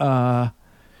just, I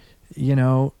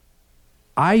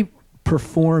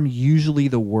perform usually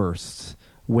the worst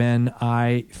when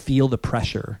I feel the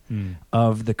pressure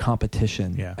of the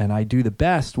competition. Yeah. And I do the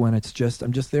best when I'm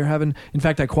just there having, in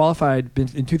fact, I qualified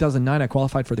in 2009, I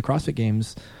qualified for the CrossFit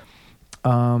Games,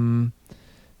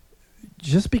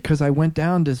 just because I went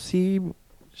down to see,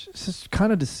 just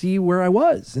kind of to see where I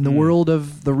was in the world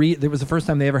of it was the first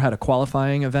time they ever had a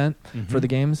qualifying event for the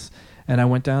games. And I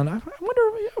went down, I wonder,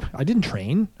 I didn't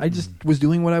train. I just was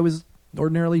doing what I was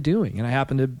ordinarily doing. And I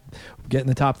happened to get in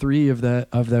the top 3 of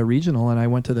the regional, and I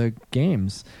went to the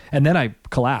games. And then I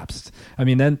collapsed. I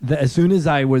mean, as soon as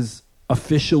I was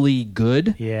officially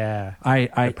good, yeah, I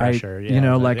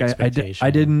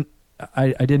didn't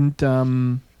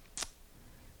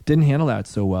handle that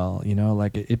so well.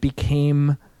 Like it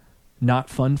became not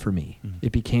fun for me.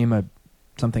 It became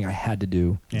something I had to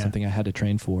do, something I had to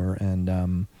train for.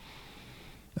 And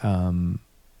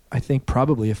I think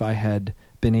probably if I had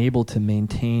been able to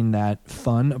maintain that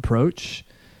fun approach,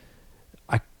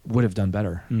 I would have done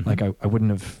better. Like I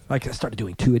wouldn't have, I started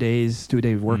doing 2-a-day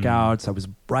workouts. I was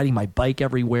riding my bike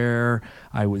everywhere.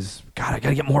 I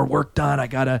gotta get more work done. I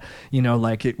gotta,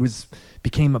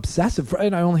 became obsessive.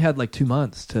 And I only had like 2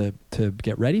 months to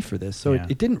get ready for this. So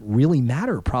it didn't really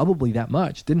matter probably that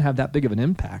much. It didn't have that big of an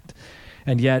impact.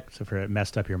 And yet, so for it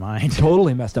messed up your mind.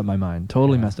 Totally messed up my mind.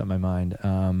 Messed up my mind.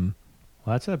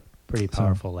 Well, that's a pretty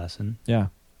powerful lesson. Yeah.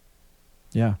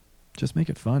 Yeah. Just make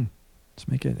it fun. Just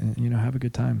make it, have a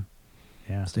good time.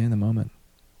 Yeah. Stay in the moment.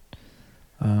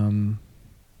 I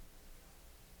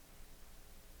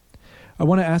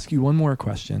want to ask you one more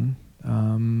question.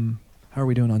 How are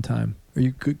we doing on time? Are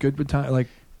you good with time? Like,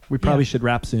 we probably should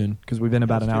wrap soon because we've been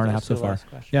about an hour and a half so far.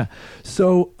 Yeah.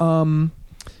 So, and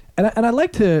I'd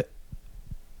like to,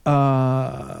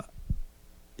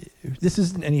 this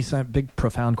isn't any big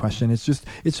profound question. It's just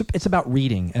it's about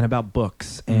reading and about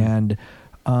books. And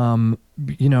I've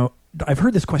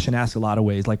heard this question asked a lot of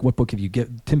ways. Like, what book have you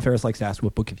Tim Ferriss likes to ask,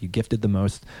 what book have you gifted the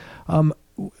most?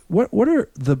 What are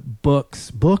the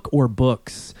books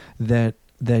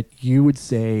that you would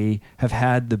say have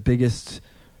had the biggest,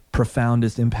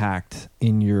 profoundest impact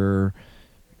in your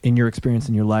experience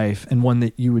in your life, and one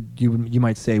that you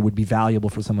might say would be valuable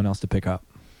for someone else to pick up?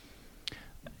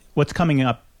 What's coming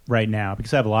up right now,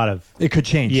 because I have a lot of... It could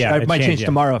change. Yeah, it might change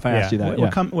tomorrow if I asked you that.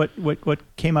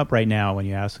 What came up right now when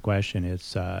you asked the question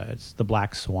is it's The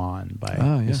Black Swan by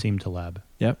Nassim Taleb.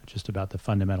 Yep. Just about the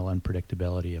fundamental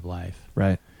unpredictability of life.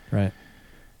 Right.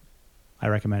 I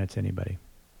recommend it to anybody.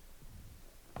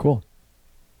 Cool.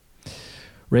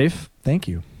 Rafe, thank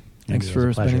you. Thanks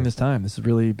for spending this time. This has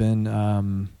really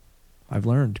been... I've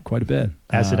learned quite a bit.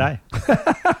 As did I.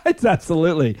 It's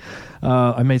absolutely.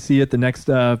 I may see you at the next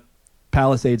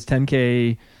Palisades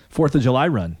 10K 4th of July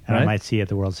run. And I might see you at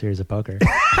the World Series of Poker.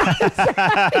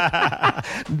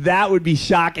 That would be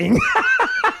shocking.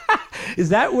 Is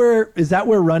that where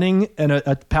running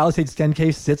a Palisades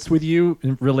 10K sits with you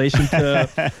in relation to,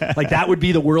 like, that would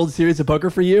be the World Series of Poker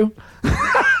for you?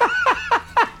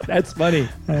 That's funny.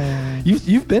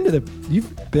 You've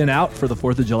been out for the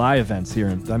 4th of July events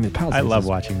here. I love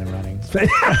watching the running.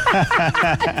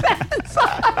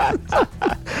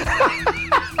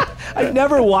 I've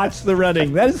never watched the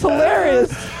running. That is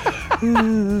hilarious.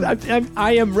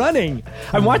 I am running.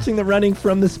 I'm watching the running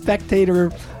from the spectator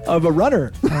of a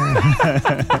runner.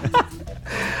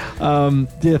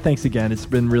 Yeah, thanks again. It's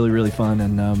been really, really fun,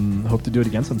 and hope to do it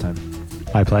again sometime.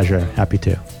 My pleasure. Happy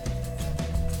to.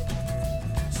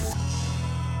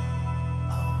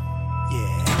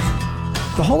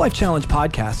 The Whole Life Challenge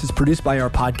podcast is produced by our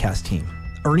podcast team,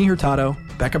 Ernie Hurtado,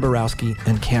 Becca Borowski,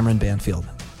 and Cameron Banfield.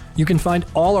 You can find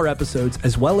all our episodes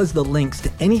as well as the links to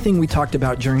anything we talked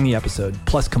about during the episode,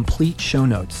 plus complete show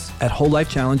notes at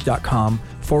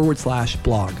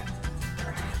wholelifechallenge.com/blog.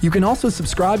 You can also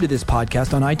subscribe to this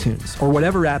podcast on iTunes or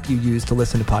whatever app you use to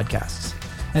listen to podcasts.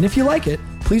 And if you like it,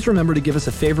 please remember to give us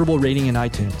a favorable rating in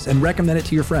iTunes and recommend it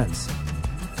to your friends.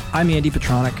 I'm Andy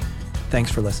Petronic.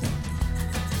 Thanks for listening.